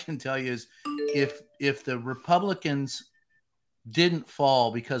 All I can tell you is if the Republicans didn't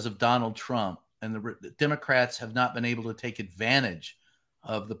fall because of Donald Trump and the Democrats have not been able to take advantage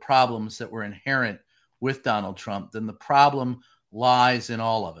of the problems that were inherent with Donald Trump, then the problem lies in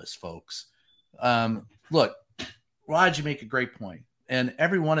all of us, folks. Look, Raj, you make a great point. And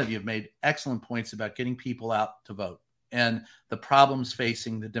every one of you have made excellent points about getting people out to vote and the problems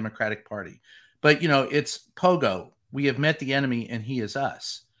facing the Democratic Party. But, it's Pogo. We have met the enemy and he is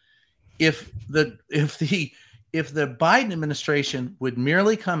us. If the Biden administration would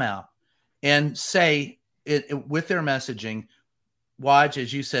merely come out and say it with their messaging, Waj,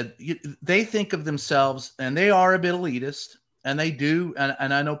 as you said, they think of themselves, and they are a bit elitist, and they do,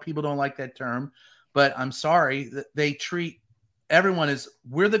 and I know people don't like that term, but I'm sorry, that they treat everyone as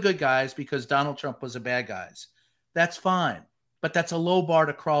we're the good guys because Donald Trump was a bad guys. That's fine, but that's a low bar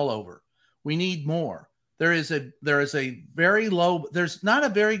to crawl over. We need more. There's not a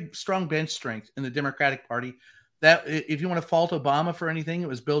very strong bench strength in the Democratic Party. That if you want to fault Obama for anything, it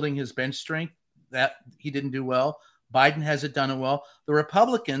was building his bench strength. That he didn't do well. Biden hasn't done it well. The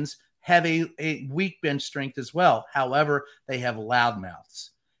Republicans have a weak bench strength as well. However, they have loudmouths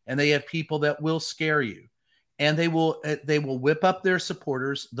and they have people that will scare you, and they will whip up their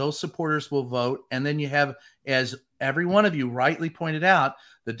supporters. Those supporters will vote. And then you have, as every one of you rightly pointed out,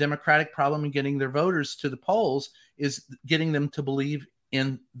 the Democratic problem in getting their voters to the polls is getting them to believe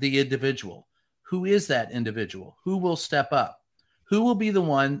in the individual. Who is that individual? Who will step up? Who will be the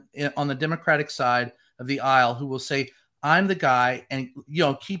one on the Democratic side of the aisle who will say, I'm the guy, and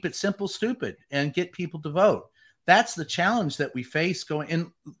keep it simple, stupid, and get people to vote. That's the challenge that we face going.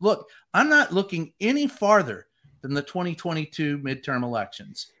 And look, I'm not looking any farther than the 2022 midterm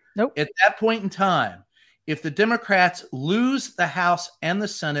elections. Nope. At that point in time, if the Democrats lose the House and the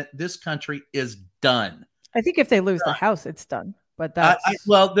Senate, this country is done. I think if they lose the House, it's done. But that's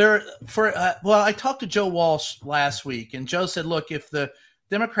I talked to Joe Walsh last week, and Joe said, look, if the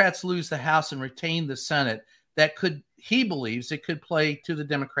Democrats lose the House and retain the Senate, he believes it could play to the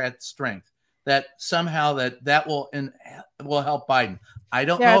Democrats' strength. That somehow that will help Biden. I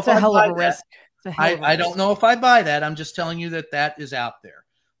don't know if I buy that. I don't know if I buy that. I'm just telling you that is out there.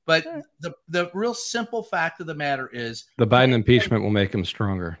 But the real simple fact of the matter is the Biden impeachment will make him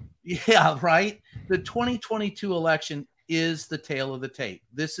stronger. Yeah, right. The 2022 election is the tail of the tape.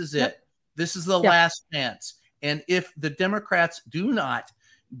 This is it. This is the last chance. And if the Democrats do not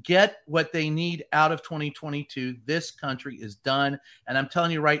get what they need out of 2022, this country is done. And I'm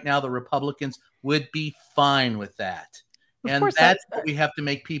telling you right now, the Republicans would be fine with that. And that's what we have to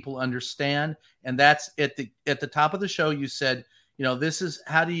make people understand. And that's at the top of the show. You said, this is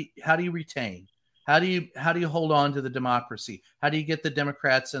how do you retain? How do you hold on to the democracy? How do you get the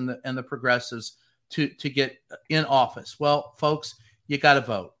Democrats and the progressives to get in office? Well, folks, you got to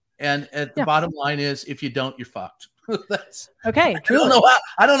vote. And the bottom line is, if you don't, you're fucked. That's okay.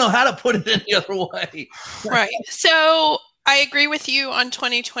 I don't know how to put it any other way. Right. So I agree with you on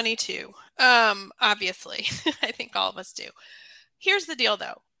 2022. Obviously, I think all of us do. Here's the deal,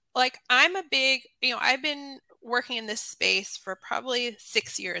 though. Like, I'm a big, I've been working in this space for probably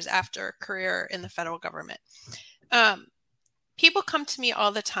 6 years after a career in the federal government. People come to me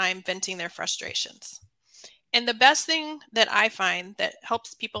all the time venting their frustrations. And the best thing that I find that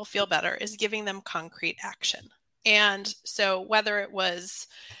helps people feel better is giving them concrete action. And so whether it was,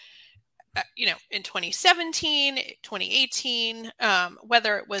 in 2017, 2018,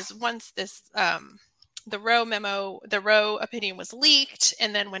 whether it was once this, the Roe opinion was leaked,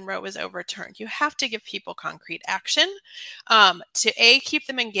 and then when Roe was overturned, you have to give people concrete action to keep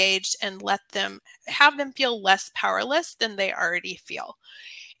them engaged and have them feel less powerless than they already feel.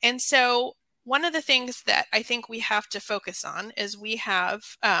 And so one of the things that I think we have to focus on is we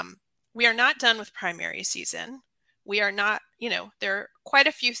are not done with primary season. We are not, there are quite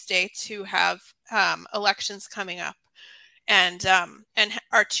a few states who have elections coming up and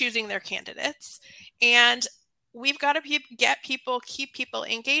are choosing their candidates. And we've got to keep people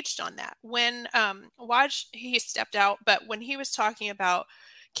engaged on that. When he stepped out, but when he was talking about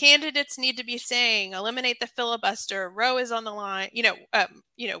candidates need to be saying, eliminate the filibuster, Roe is on the line,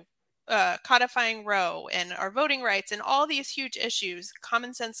 codifying Roe and our voting rights and all these huge issues,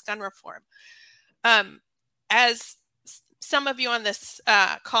 common sense gun reform. As some of you on this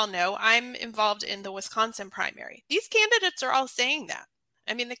call know, I'm involved in the Wisconsin primary. These candidates are all saying that.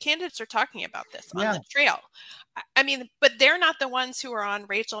 I mean, the candidates are talking about this on the trail. I mean, but they're not the ones who are on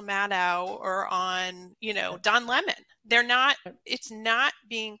Rachel Maddow or on, Don Lemon. They're not, it's not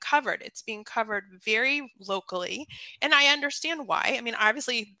being covered. It's being covered very locally. And I understand why. I mean,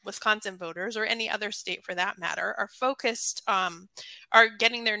 obviously Wisconsin voters, or any other state for that matter, are focused, are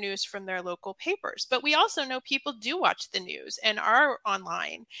getting their news from their local papers. But we also know people do watch the news and are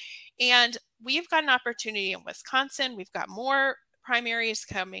online. And we've got an opportunity in Wisconsin. We've got more primaries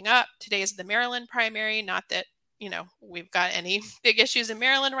coming up. Today is the Maryland primary. Not that, we've got any big issues in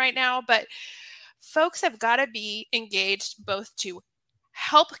Maryland right now, but folks have got to be engaged both to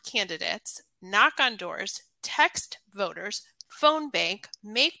help candidates, knock on doors, text voters, phone bank,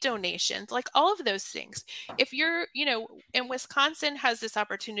 make donations, like all of those things. If you're, and Wisconsin has this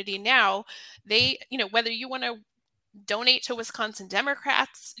opportunity now, whether you want to donate to Wisconsin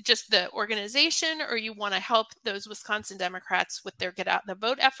Democrats, just the organization, or you want to help those Wisconsin Democrats with their get out the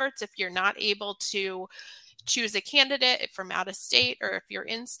vote efforts. If you're not able to choose a candidate from out of state, or if you're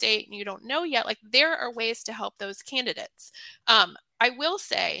in state and you don't know yet, like, there are ways to help those candidates. I will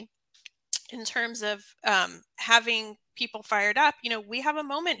say, in terms of having people fired up, we have a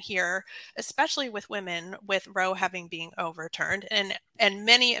moment here, especially with women, with Roe having been overturned, and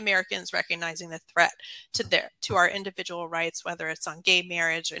many Americans recognizing the threat to our individual rights, whether it's on gay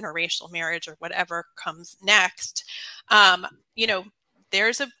marriage, interracial marriage, or whatever comes next.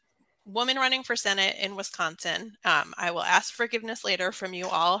 There's a woman running for Senate in Wisconsin. I will ask forgiveness later from you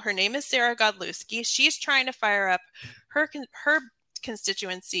all. Her name is Sarah Godlewski. She's trying to fire up her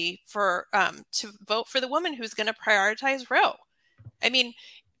constituency for to vote for the woman who's going to prioritize Roe. I mean,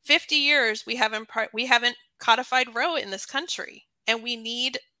 50 years we haven't codified Roe in this country, and we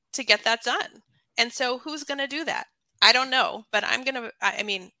need to get that done. And so who's going to do that? I don't know, but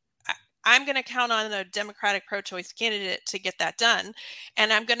I'm going to count on a Democratic pro-choice candidate to get that done.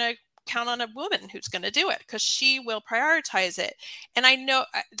 And I'm going to count on a woman who's going to do it because she will prioritize it. And I know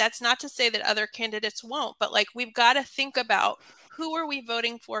that's not to say that other candidates won't, but like, we've got to think about who are we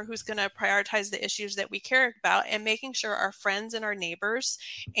voting for, who's going to prioritize the issues that we care about, and making sure our friends and our neighbors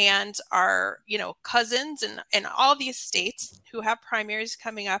and our, cousins and all these states who have primaries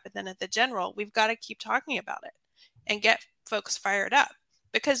coming up, and then at the general, we've got to keep talking about it and get folks fired up.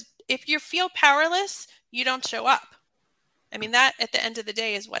 Because if you feel powerless, you don't show up. I mean, that at the end of the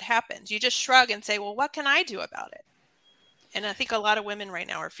day is what happens. You just shrug and say, well, what can I do about it? And I think a lot of women right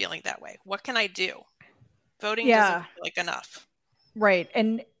now are feeling that way. What can I do? Voting doesn't feel like enough. Right.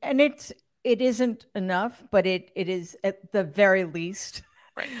 And it isn't enough, but it is at the very least.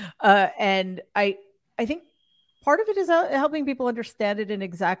 Right. And I think part of it is helping people understand it in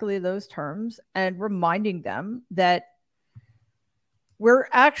exactly those terms and reminding them that we're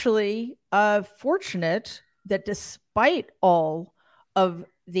actually fortunate that despite all of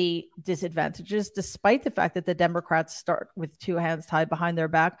the disadvantages, despite the fact that the Democrats start with two hands tied behind their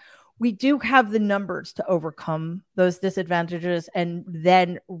back, we do have the numbers to overcome those disadvantages and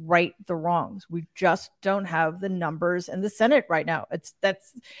then right the wrongs. We just don't have the numbers in the Senate right now.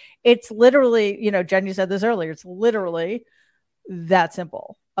 It's literally, Jen, you said this earlier, it's literally that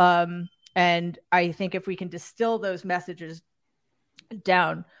simple. And I think if we can distill those messages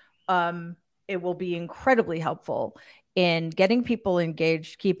down, it will be incredibly helpful in getting people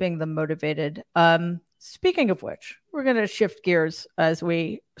engaged, keeping them motivated. Speaking of which, we're going to shift gears as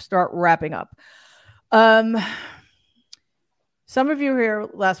we start wrapping up. Some of you here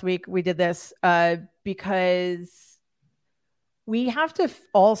last week, we did this because we have to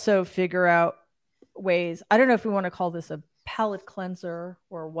also figure out ways. I don't know if we want to call this a palate cleanser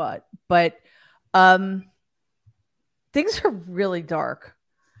or what, but things are really dark.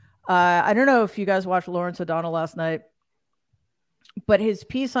 I don't know if you guys watched Lawrence O'Donnell last night, but his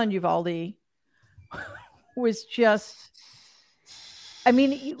piece on Uvalde was just,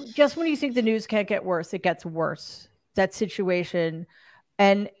 just when you think the news can't get worse, it gets worse. That situation.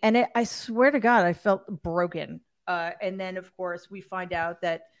 And I swear to God, I felt broken. And then, of course, we find out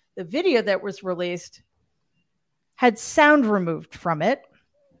that the video that was released had sound removed from it.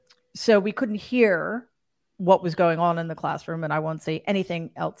 So we couldn't hear what was going on in the classroom, and I won't say anything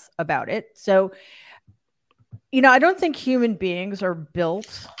else about it. So, I don't think human beings are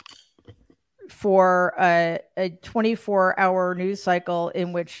built for a 24-hour news cycle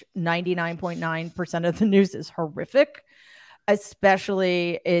in which 99.9% of the news is horrific,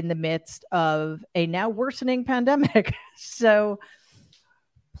 especially in the midst of a now worsening pandemic. So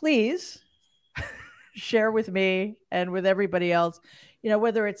please share with me and with everybody else,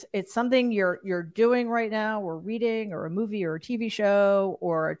 whether it's something you're doing right now, or reading, or a movie, or a TV show,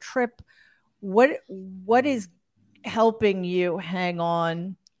 or a trip, what is helping you hang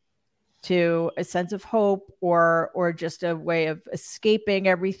on to a sense of hope, or just a way of escaping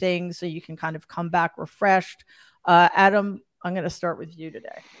everything so you can kind of come back refreshed. Adam, I'm going to start with you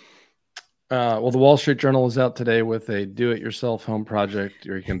today. Well, the Wall Street Journal is out today with a do-it-yourself home project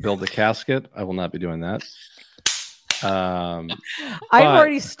where you can build a casket. I will not be doing that. I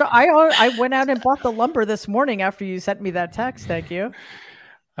went out and bought the lumber this morning after you sent me that text. Thank you.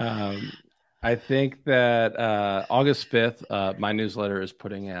 I think that August 5th, my newsletter is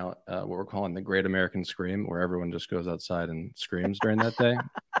putting out what we're calling the Great American Scream, where everyone just goes outside and screams during that day.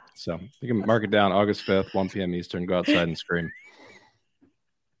 So you can mark it down, August 5th, 1 p.m. Eastern, go outside and scream.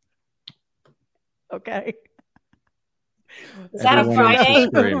 Okay. Is that a Friday?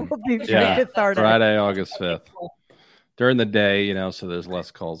 Yeah, Friday, August 5th. During the day, so there's less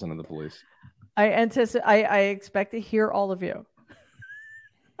calls into the police. I expect to hear all of you.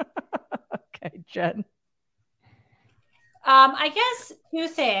 Okay, Jen. I guess two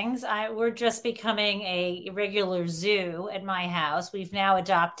things. We're just becoming a regular zoo at my house. We've now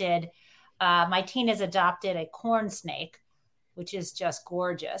adopted, my teen has adopted a corn snake, which is just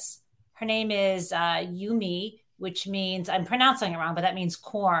gorgeous. Her name is Yumi, which means, I'm pronouncing it wrong, but that means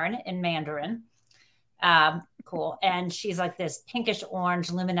corn in Mandarin. Cool. And she's like this pinkish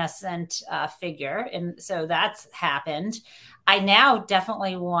orange luminescent figure. And so that's happened. I now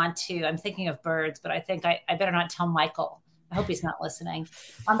definitely want to, I'm thinking of birds, but I think I better not tell Michael. I hope he's not listening.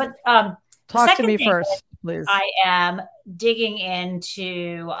 Talk to me first, please. I am digging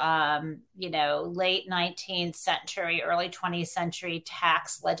into, late 19th century, early 20th century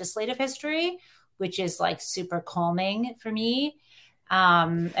tax legislative history, which is like super calming for me.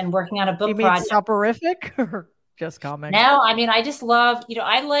 And working on a book project. Soporific? Just calming. No, I mean, I just love,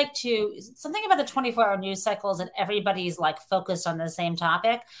 I like to, something about the 24-hour news cycles and everybody's like focused on the same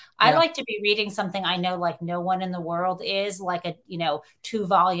topic. I like to be reading something I know like no one in the world is, like a,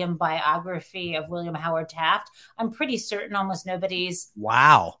 2-volume biography of William Howard Taft. I'm pretty certain almost nobody's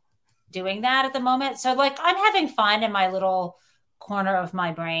doing that at the moment. So like I'm having fun in my little corner of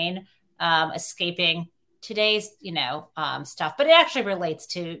my brain, escaping today's, stuff, but it actually relates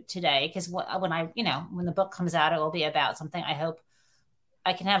to today because when I, when the book comes out, it will be about something I hope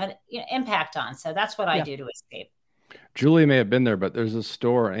I can have an impact on. So that's what I do to escape. Julie may have been there, but there's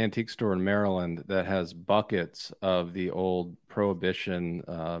an antique store in Maryland that has buckets of the old Prohibition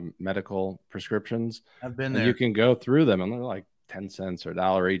medical prescriptions. I've been there. You can go through them, and they're like 10 cents or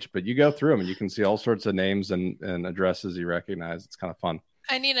 $1 each, but you go through them and you can see all sorts of names and addresses you recognize. It's kind of fun.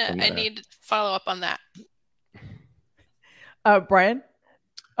 I need to follow up on that. Brian,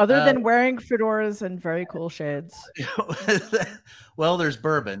 other than wearing fedoras and very cool shades. Well, there's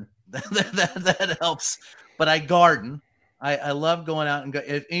bourbon that helps, but I garden. I love going out and go.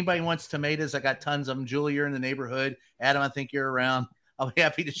 If anybody wants tomatoes, I got tons of them. Julie, you're in the neighborhood. Adam, I think you're around. I'll be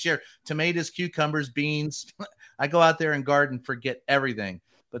happy to share tomatoes, cucumbers, beans. I go out there and garden, forget everything.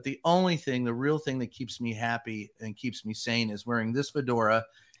 But the real thing that keeps me happy and keeps me sane is wearing this fedora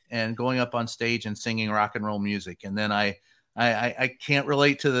and going up on stage and singing rock and roll music. And then I can't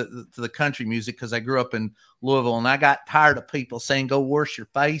relate to the country music because I grew up in Louisville and I got tired of people saying, go wash your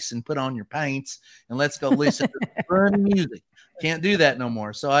face and put on your paints and let's go listen to burn music. Can't do that no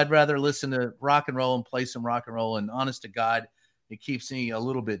more. So I'd rather listen to rock and roll and play some rock and roll. And honest to God, it keeps me a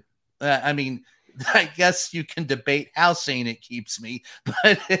little bit, I guess you can debate how sane it keeps me,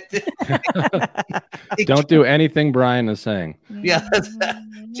 but don't do anything Brian is saying. Yeah,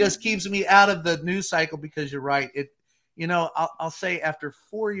 just keeps me out of the news cycle because you're right. I'll say after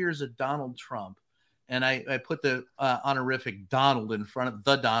 4 years of Donald Trump, and I put the honorific Donald in front of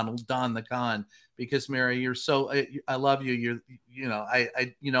the Donald, Don the Con, because Mary, you're so, I love you.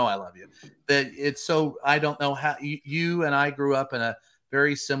 I love you. That it's so, I don't know how you and I grew up in a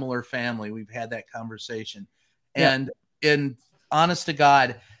very similar family. We've had that conversation. And honest to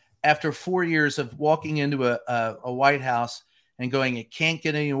God, after 4 years of walking into a White House and going, it can't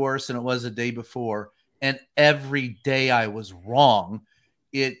get any worse than it was the day before. And every day I was wrong.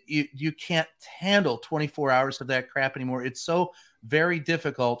 You can't handle 24 hours of that crap anymore. It's so very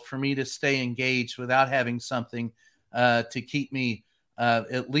difficult for me to stay engaged without having something to keep me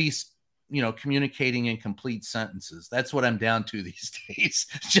at least, communicating in complete sentences. That's what I'm down to these days.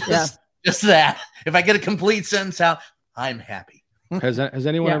 Just that. If I get a complete sentence out, I'm happy. Has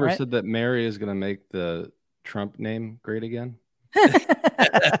anyone ever said that Mary is going to make the Trump name great again?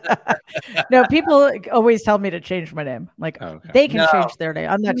 No, people always tell me to change my name. Like they can change their name.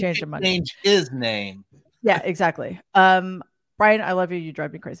 I'm not changing my name. Change his name. Yeah, exactly. Brian, I love you. You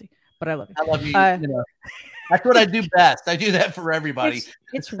drive me crazy, but I love you. I love you. That's what I do best. I do that for everybody.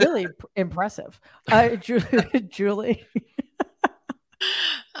 It's really impressive. Julie.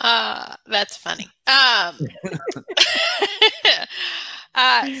 That's funny.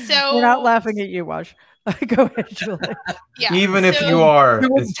 So we're not laughing at you, Wash. Go ahead, Julie. Yeah. Even if you are, I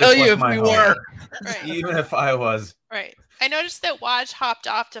wouldn't tell you if you were. Right. Even if I was. Right. I noticed that Waj hopped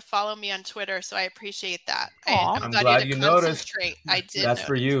off to follow me on Twitter, so I appreciate that. I'm glad you noticed. I did. That's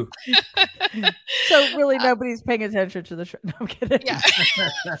for you. So really, nobody's paying attention to the show. No, I'm kidding. Yeah.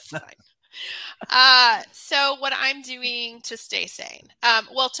 That's fine. So what I'm doing to stay sane.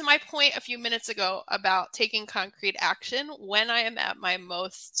 Well, to my point a few minutes ago about taking concrete action, when I am at my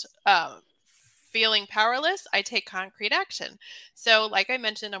most feeling powerless, I take concrete action. So like I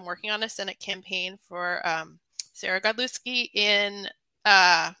mentioned, I'm working on a Senate campaign for Sarah Godlewski in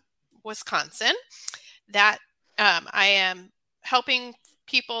Wisconsin. That I am helping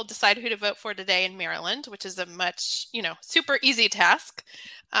people decide who to vote for today in Maryland, which is a much, super easy task.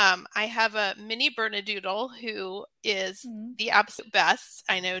 I have a mini Bernedoodle who is the absolute best.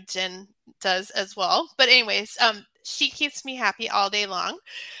 I know Jen does as well. But anyways, she keeps me happy all day long.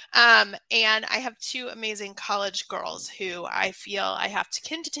 And I have two amazing college girls who I feel I have to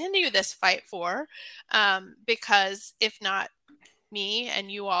continue this fight for, because if not me and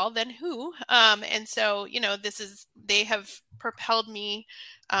you all, then who? And so, they have propelled me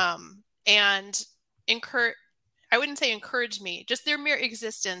and I wouldn't say encourage me, just their mere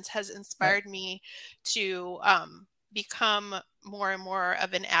existence has inspired me to become more and more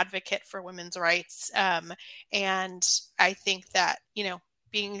of an advocate for women's rights. And I think that,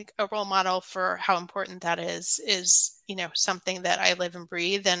 being a role model for how important that is, something that I live and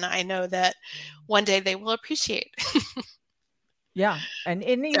breathe. And I know that one day they will appreciate. Yeah. And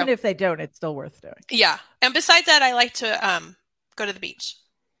even if they don't, it's still worth doing. Yeah. And besides that, I like to go to the beach.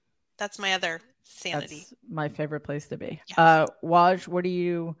 That's my other sanity. That's my favorite place to be. Yes. Waj, what do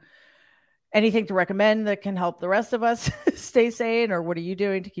you, anything to recommend that can help the rest of us stay sane, or what are you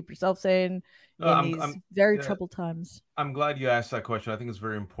doing to keep yourself sane in these very troubled times? I'm glad you asked that question. I think it's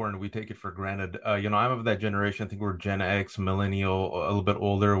very important. We take it for granted. I'm of that generation. I think we're Gen X, millennial, a little bit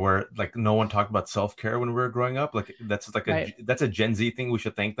older, where like no one talked about self-care when we were growing up. Like that's like that's a Gen Z thing. We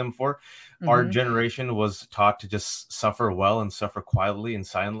should thank them for. Our generation was taught to just suffer well and suffer quietly and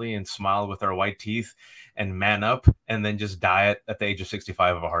silently and smile with our white teeth and man up, and then just die at the age of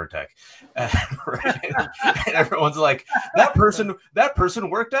 65 of a heart attack. And everyone's like, that person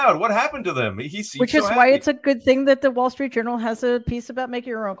worked out. What happened to them? Which is why it's a good thing that the Wall Street Journal has a piece about making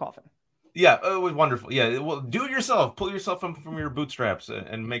your own coffin. Yeah, it was wonderful. Yeah, well, do it yourself. Pull yourself from your bootstraps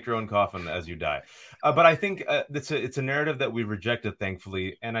and make your own coffin as you die. But I think it's a narrative that we rejected,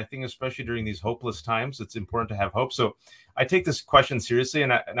 thankfully. And I think especially during these hopeless times, it's important to have hope. So I take this question seriously,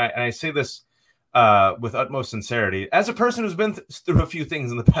 and I say this with utmost sincerity as a person who's been through a few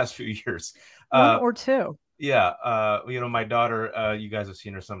things in the past few years. One or two. Yeah. My daughter, you guys have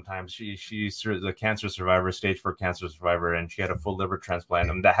seen her sometimes. She's a cancer survivor, stage 4 cancer survivor, and she had a full liver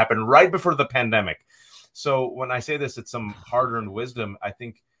transplant, and that happened right before the pandemic. So when I say this, it's some hard-earned wisdom. I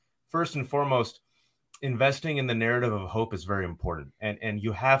think first and foremost, investing in the narrative of hope is very important. And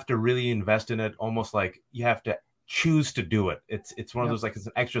you have to really invest in it, almost like you have to choose to do it. It's one of those, like it's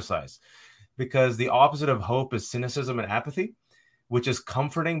an exercise, because the opposite of hope is cynicism and apathy, which is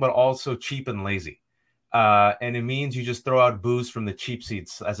comforting, but also cheap and lazy. And it means you just throw out booze from the cheap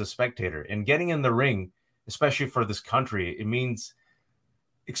seats as a spectator. And getting in the ring, especially for this country, it means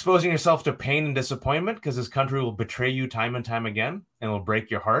exposing yourself to pain and disappointment, because this country will betray you time and time again and will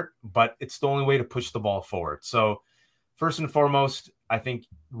break your heart. But it's the only way to push the ball forward. So first and foremost, I think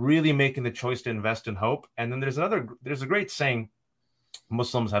really making the choice to invest in hope. And then there's a great saying.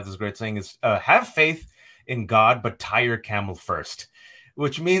 Muslims have this great saying is have faith in God, but tie your camel first.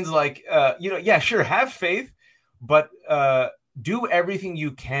 Which means like, sure, have faith, but do everything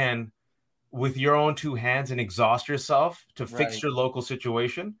you can with your own two hands and exhaust yourself to fix your local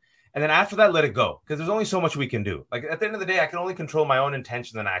situation. And then after that, let it go, because there's only so much we can do. Like at the end of the day, I can only control my own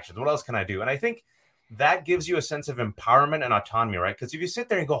intentions and actions. What else can I do? And I think that gives you a sense of empowerment and autonomy, right? Because if you sit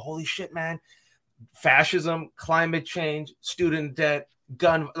there and go, holy shit, man, fascism, climate change, student debt,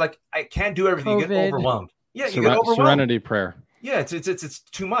 gun, like I can't do everything. COVID. You get overwhelmed. Yeah, you get overwhelmed. Serenity prayer. Yeah, it's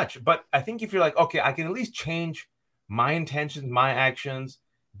too much. But I think if you're like, okay, I can at least change my intentions, my actions,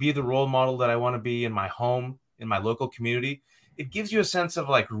 be the role model that I want to be in my home, in my local community, it gives you a sense of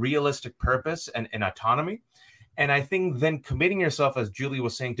like realistic purpose and autonomy. And I think then committing yourself, as Julie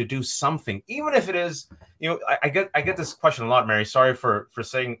was saying, to do something, even if it is, I get this question a lot, Mary. Sorry for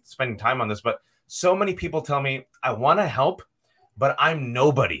spending time on this, but so many people tell me I want to help, but I'm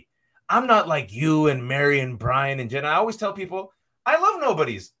nobody. I'm not like you and Mary and Brian and Jen. I always tell people, I love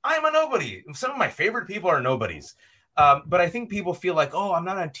nobodies. I'm a nobody. Some of my favorite people are nobodies. But I think people feel like, oh, I'm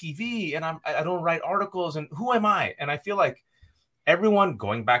not on TV and I don't write articles, and who am I? And I feel like everyone,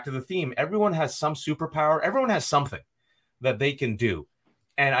 going back to the theme, everyone has some superpower. Everyone has something that they can do.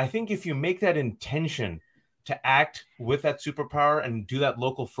 And I think if you make that intention to act with that superpower and do that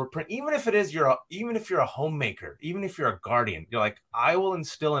local footprint, even if you're a homemaker, even if you're a guardian, you're like, I will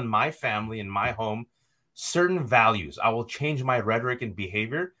instill in my family, in my home, certain values. I will change my rhetoric and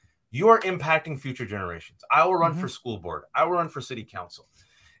behavior. You are impacting future generations. I will run for school board. I will run for city council.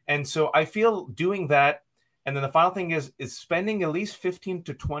 And so I feel doing that. And then the final thing is spending at least 15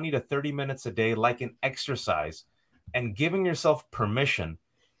 to 20 to 30 minutes a day, like an exercise, and giving yourself permission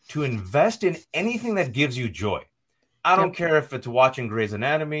to invest in anything that gives you joy. I don't care if it's watching Grey's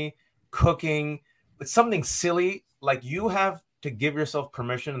Anatomy, cooking, it's something silly. Like, you have to give yourself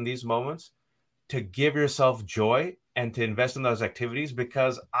permission in these moments to give yourself joy and to invest in those activities,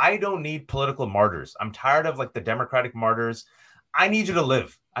 because I don't need political martyrs. I'm tired of like the Democratic martyrs. I need you to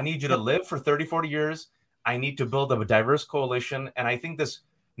live. I need you to live for 30, 40 years. I need to build a diverse coalition. And I think this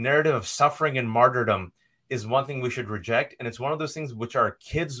narrative of suffering and martyrdom is one thing we should reject. And it's one of those things which our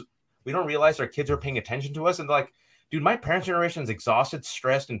kids, we don't realize our kids are paying attention to us. And they're like, dude, my parents' generation is exhausted,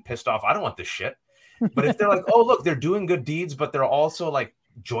 stressed, and pissed off. I don't want this shit. But if they're like, oh, look, they're doing good deeds, but they're also like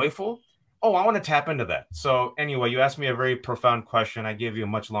joyful. Oh, I want to tap into that. So anyway, you asked me a very profound question. I gave you a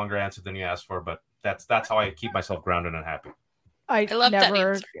much longer answer than you asked for, but that's how I keep myself grounded and happy. I love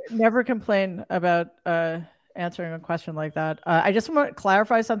never complain about answering a question like that. I just want to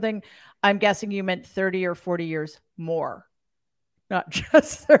clarify something. I'm guessing you meant 30 or 40 years more, not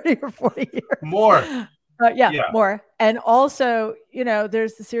just 30 or 40 years. More. Yeah, more. And also,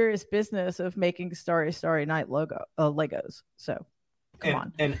 there's the serious business of making Starry Night Legos. So come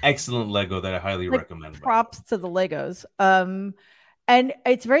on. An excellent Lego that I highly recommend. Props to the Legos. And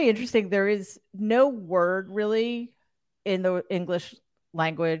it's very interesting. There is no word really in the English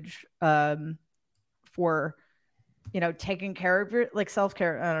language for taking care of your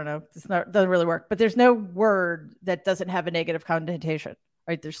self-care. I don't know. Doesn't really work, but there's no word that doesn't have a negative connotation,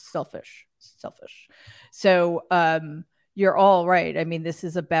 right? There's selfish. So you're all right. I mean, this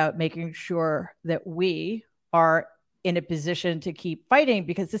is about making sure that we are in a position to keep fighting,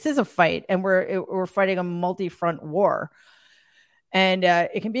 because this is a fight, and we're fighting a multi-front war. And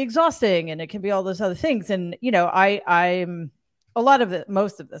it can be exhausting, and it can be all those other things. And, I'm a lot of it,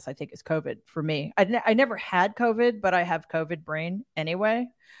 most of this, I think, is COVID for me. I never had COVID, but I have COVID brain anyway,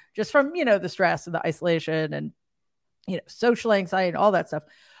 just from, the stress and the isolation and, social anxiety and all that stuff.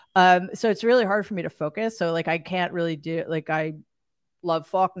 So it's really hard for me to focus. So I can't really do, I love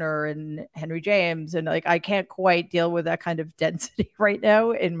Faulkner and Henry James, and I can't quite deal with that kind of density right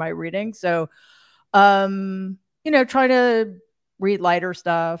now in my reading. So, trying to read lighter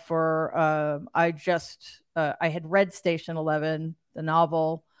stuff, or I had read Station 11, the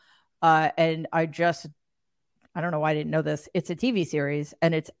novel, and I don't know why I didn't know this. It's a TV series,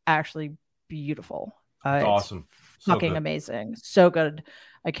 and it's actually beautiful. Awesome. Fucking amazing. So good.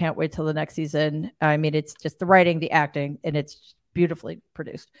 I can't wait till the next season. I mean, it's just the writing, the acting, and it's beautifully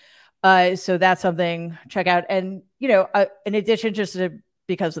produced. So that's something check out. And, in addition, just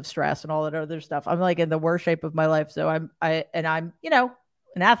because of stress and all that other stuff, I'm in the worst shape of my life. So I'm an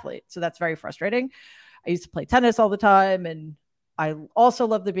athlete. So that's very frustrating. I used to play tennis all the time, and I also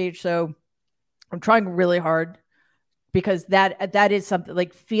love the beach. So I'm trying really hard, because that is something,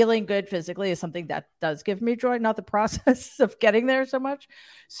 feeling good physically is something that does give me joy, not the process of getting there so much.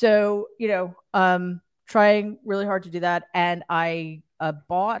 So, trying really hard to do that. And I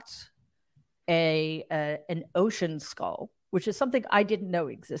bought an ocean skull, which is something I didn't know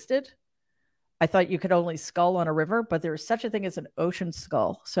existed. I thought you could only skull on a river, but there is such a thing as an ocean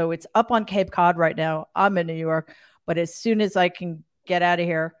skull. So it's up on Cape Cod right now. I'm in New York, but as soon as I can get out of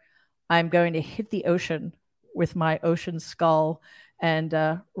here, I'm going to hit the ocean with my ocean skull and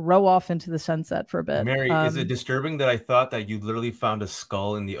row off into the sunset for a bit. Mary, is it disturbing that I thought that you literally found a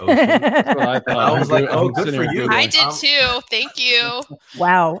skull in the ocean? That's what I thought. I was like, oh, good for you. I did too. Thank you.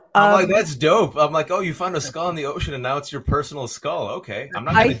 Wow. I'm like, that's dope. I'm like, oh, you found a skull in the ocean, and now it's your personal skull. Okay. I'm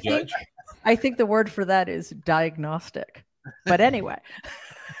not going to judge. I think the word for that is diagnostic. But anyway.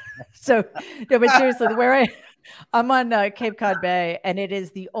 So, no, but seriously, I'm on Cape Cod Bay, and it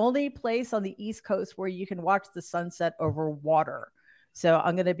is the only place on the East Coast where you can watch the sunset over water. So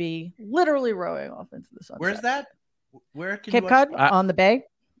I'm going to be literally rowing off into the sunset. Where's that? Where can Cape Cod on the Bay?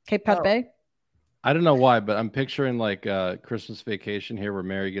 Cape Cod Bay. I don't know why, but I'm picturing Christmas Vacation here, where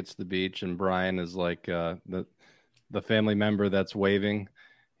Mary gets to the beach and Brian is the family member that's waving.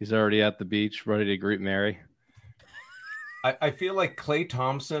 He's already at the beach, ready to greet Mary. I feel like Klay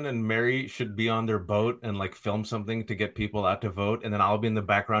Thompson and Mary should be on their boat and film something to get people out to vote, and then I'll be in the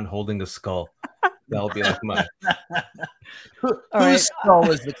background holding the skull. That'll be my. Whose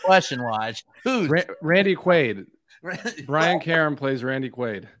skull is the question, Waj? Who's Randy Quaid? Brian Caron plays Randy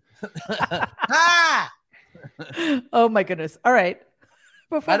Quaid. Oh my goodness! All right,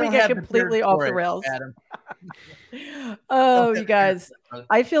 before we get completely off the rails, Adam. Oh, you guys,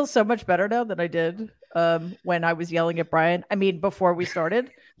 I feel so much better now than I did when I was yelling at Brian. I mean, before we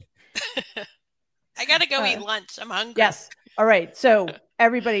started. I gotta go eat lunch. I'm hungry. Yes. All right. So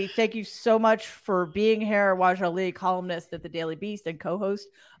everybody, thank you so much for being here. Waj Ali, columnist at the Daily Beast and co-host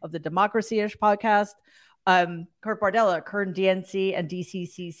of the Democracy-ish podcast. Kurt Bardella, current DNC and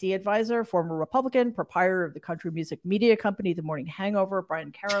DCCC advisor, former Republican, proprietor of the country music media company The Morning Hangover.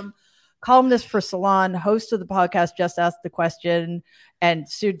 Brian Karam, columnist for Salon, host of the podcast Just Ask the Question, and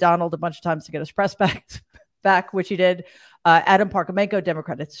sued Donald a bunch of times to get his press back, which he did. Adam Parkamenko,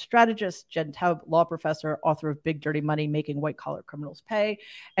 Democratic strategist. Jen Taub, law professor, author of Big Dirty Money, Making White Collar Criminals Pay.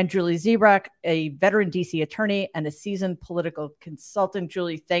 And Julie Zebrak, a veteran DC attorney and a seasoned political consultant.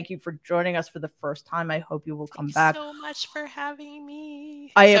 Julie, thank you for joining us for the first time. I hope you will come back. Thank you so much for having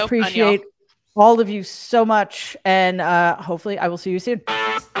me. I appreciate all of you so much. And hopefully I will see you soon.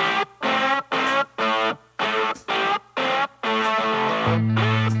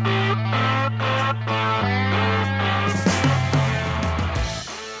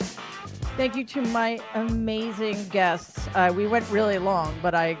 Thank you to my amazing guests. We went really long,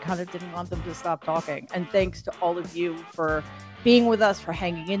 but I kind of didn't want them to stop talking. And thanks to all of you for being with us, for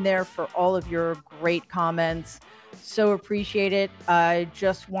hanging in there, for all of your great comments. So appreciate it. I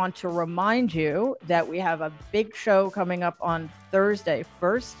just want to remind you that we have a big show coming up on Thursday.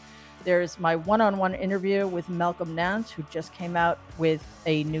 First, there's my one-on-one interview with Malcolm Nance, who just came out with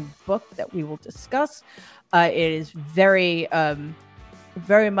a new book that we will discuss. It is very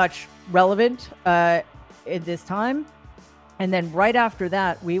much relevant at this time. And then right after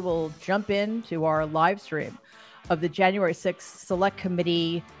that, we will jump into our live stream of the January 6th Select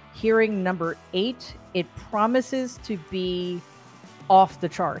Committee hearing number 8. It promises to be off the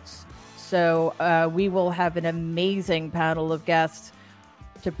charts. So we will have an amazing panel of guests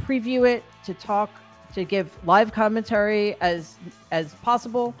to preview it, to talk, to give live commentary as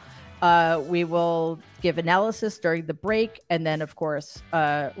possible. We will give analysis during the break, and then, of course,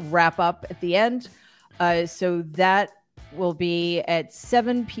 wrap up at the end. So that will be at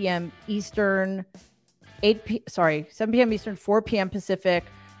 7 p.m. Eastern, 7 p.m. Eastern, 4 p.m. Pacific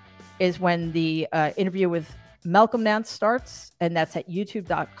is when the interview with Malcolm Nance starts, and that's at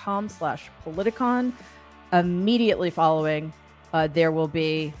youtube.com/Politicon. Immediately following, there will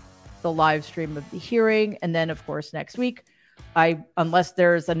be the live stream of the hearing. And then, of course, next week, unless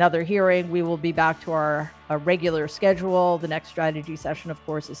there's another hearing, we will be back to our regular schedule. The next strategy session, of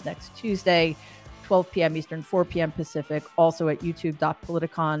course, is next Tuesday, 12 p.m. Eastern, 4 p.m. Pacific, also at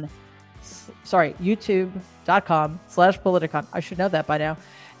youtube.com/Politicon. I should know that by now.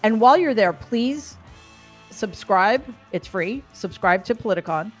 And while you're there, please subscribe. It's free. Subscribe to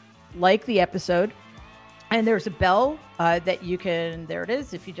Politicon. Like the episode. And there's a bell that you can, there it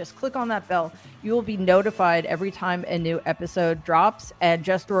is. If you just click on that bell, you will be notified every time a new episode drops. And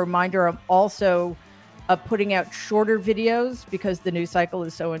just a reminder, I'm also putting out shorter videos because the news cycle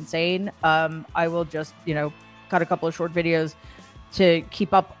is so insane. I will just, cut a couple of short videos to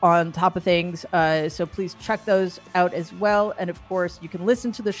keep up on top of things. So please check those out as well. And of course, you can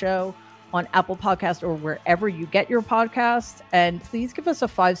listen to the show on Apple Podcasts or wherever you get your podcasts. And please give us a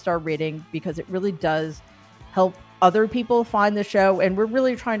 5-star rating because it really does help other people find the show. And we're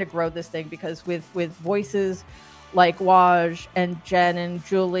really trying to grow this thing because with voices like Waj and Jen and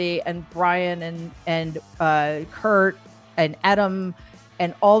Julie and Brian and Kurt and Adam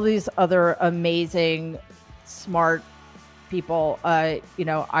and all these other amazing, smart people, I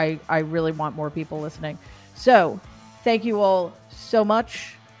really want more people listening. So thank you all so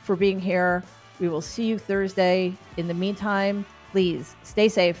much for being here. We will see you Thursday. In the meantime, please stay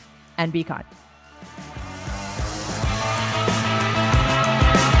safe and be kind.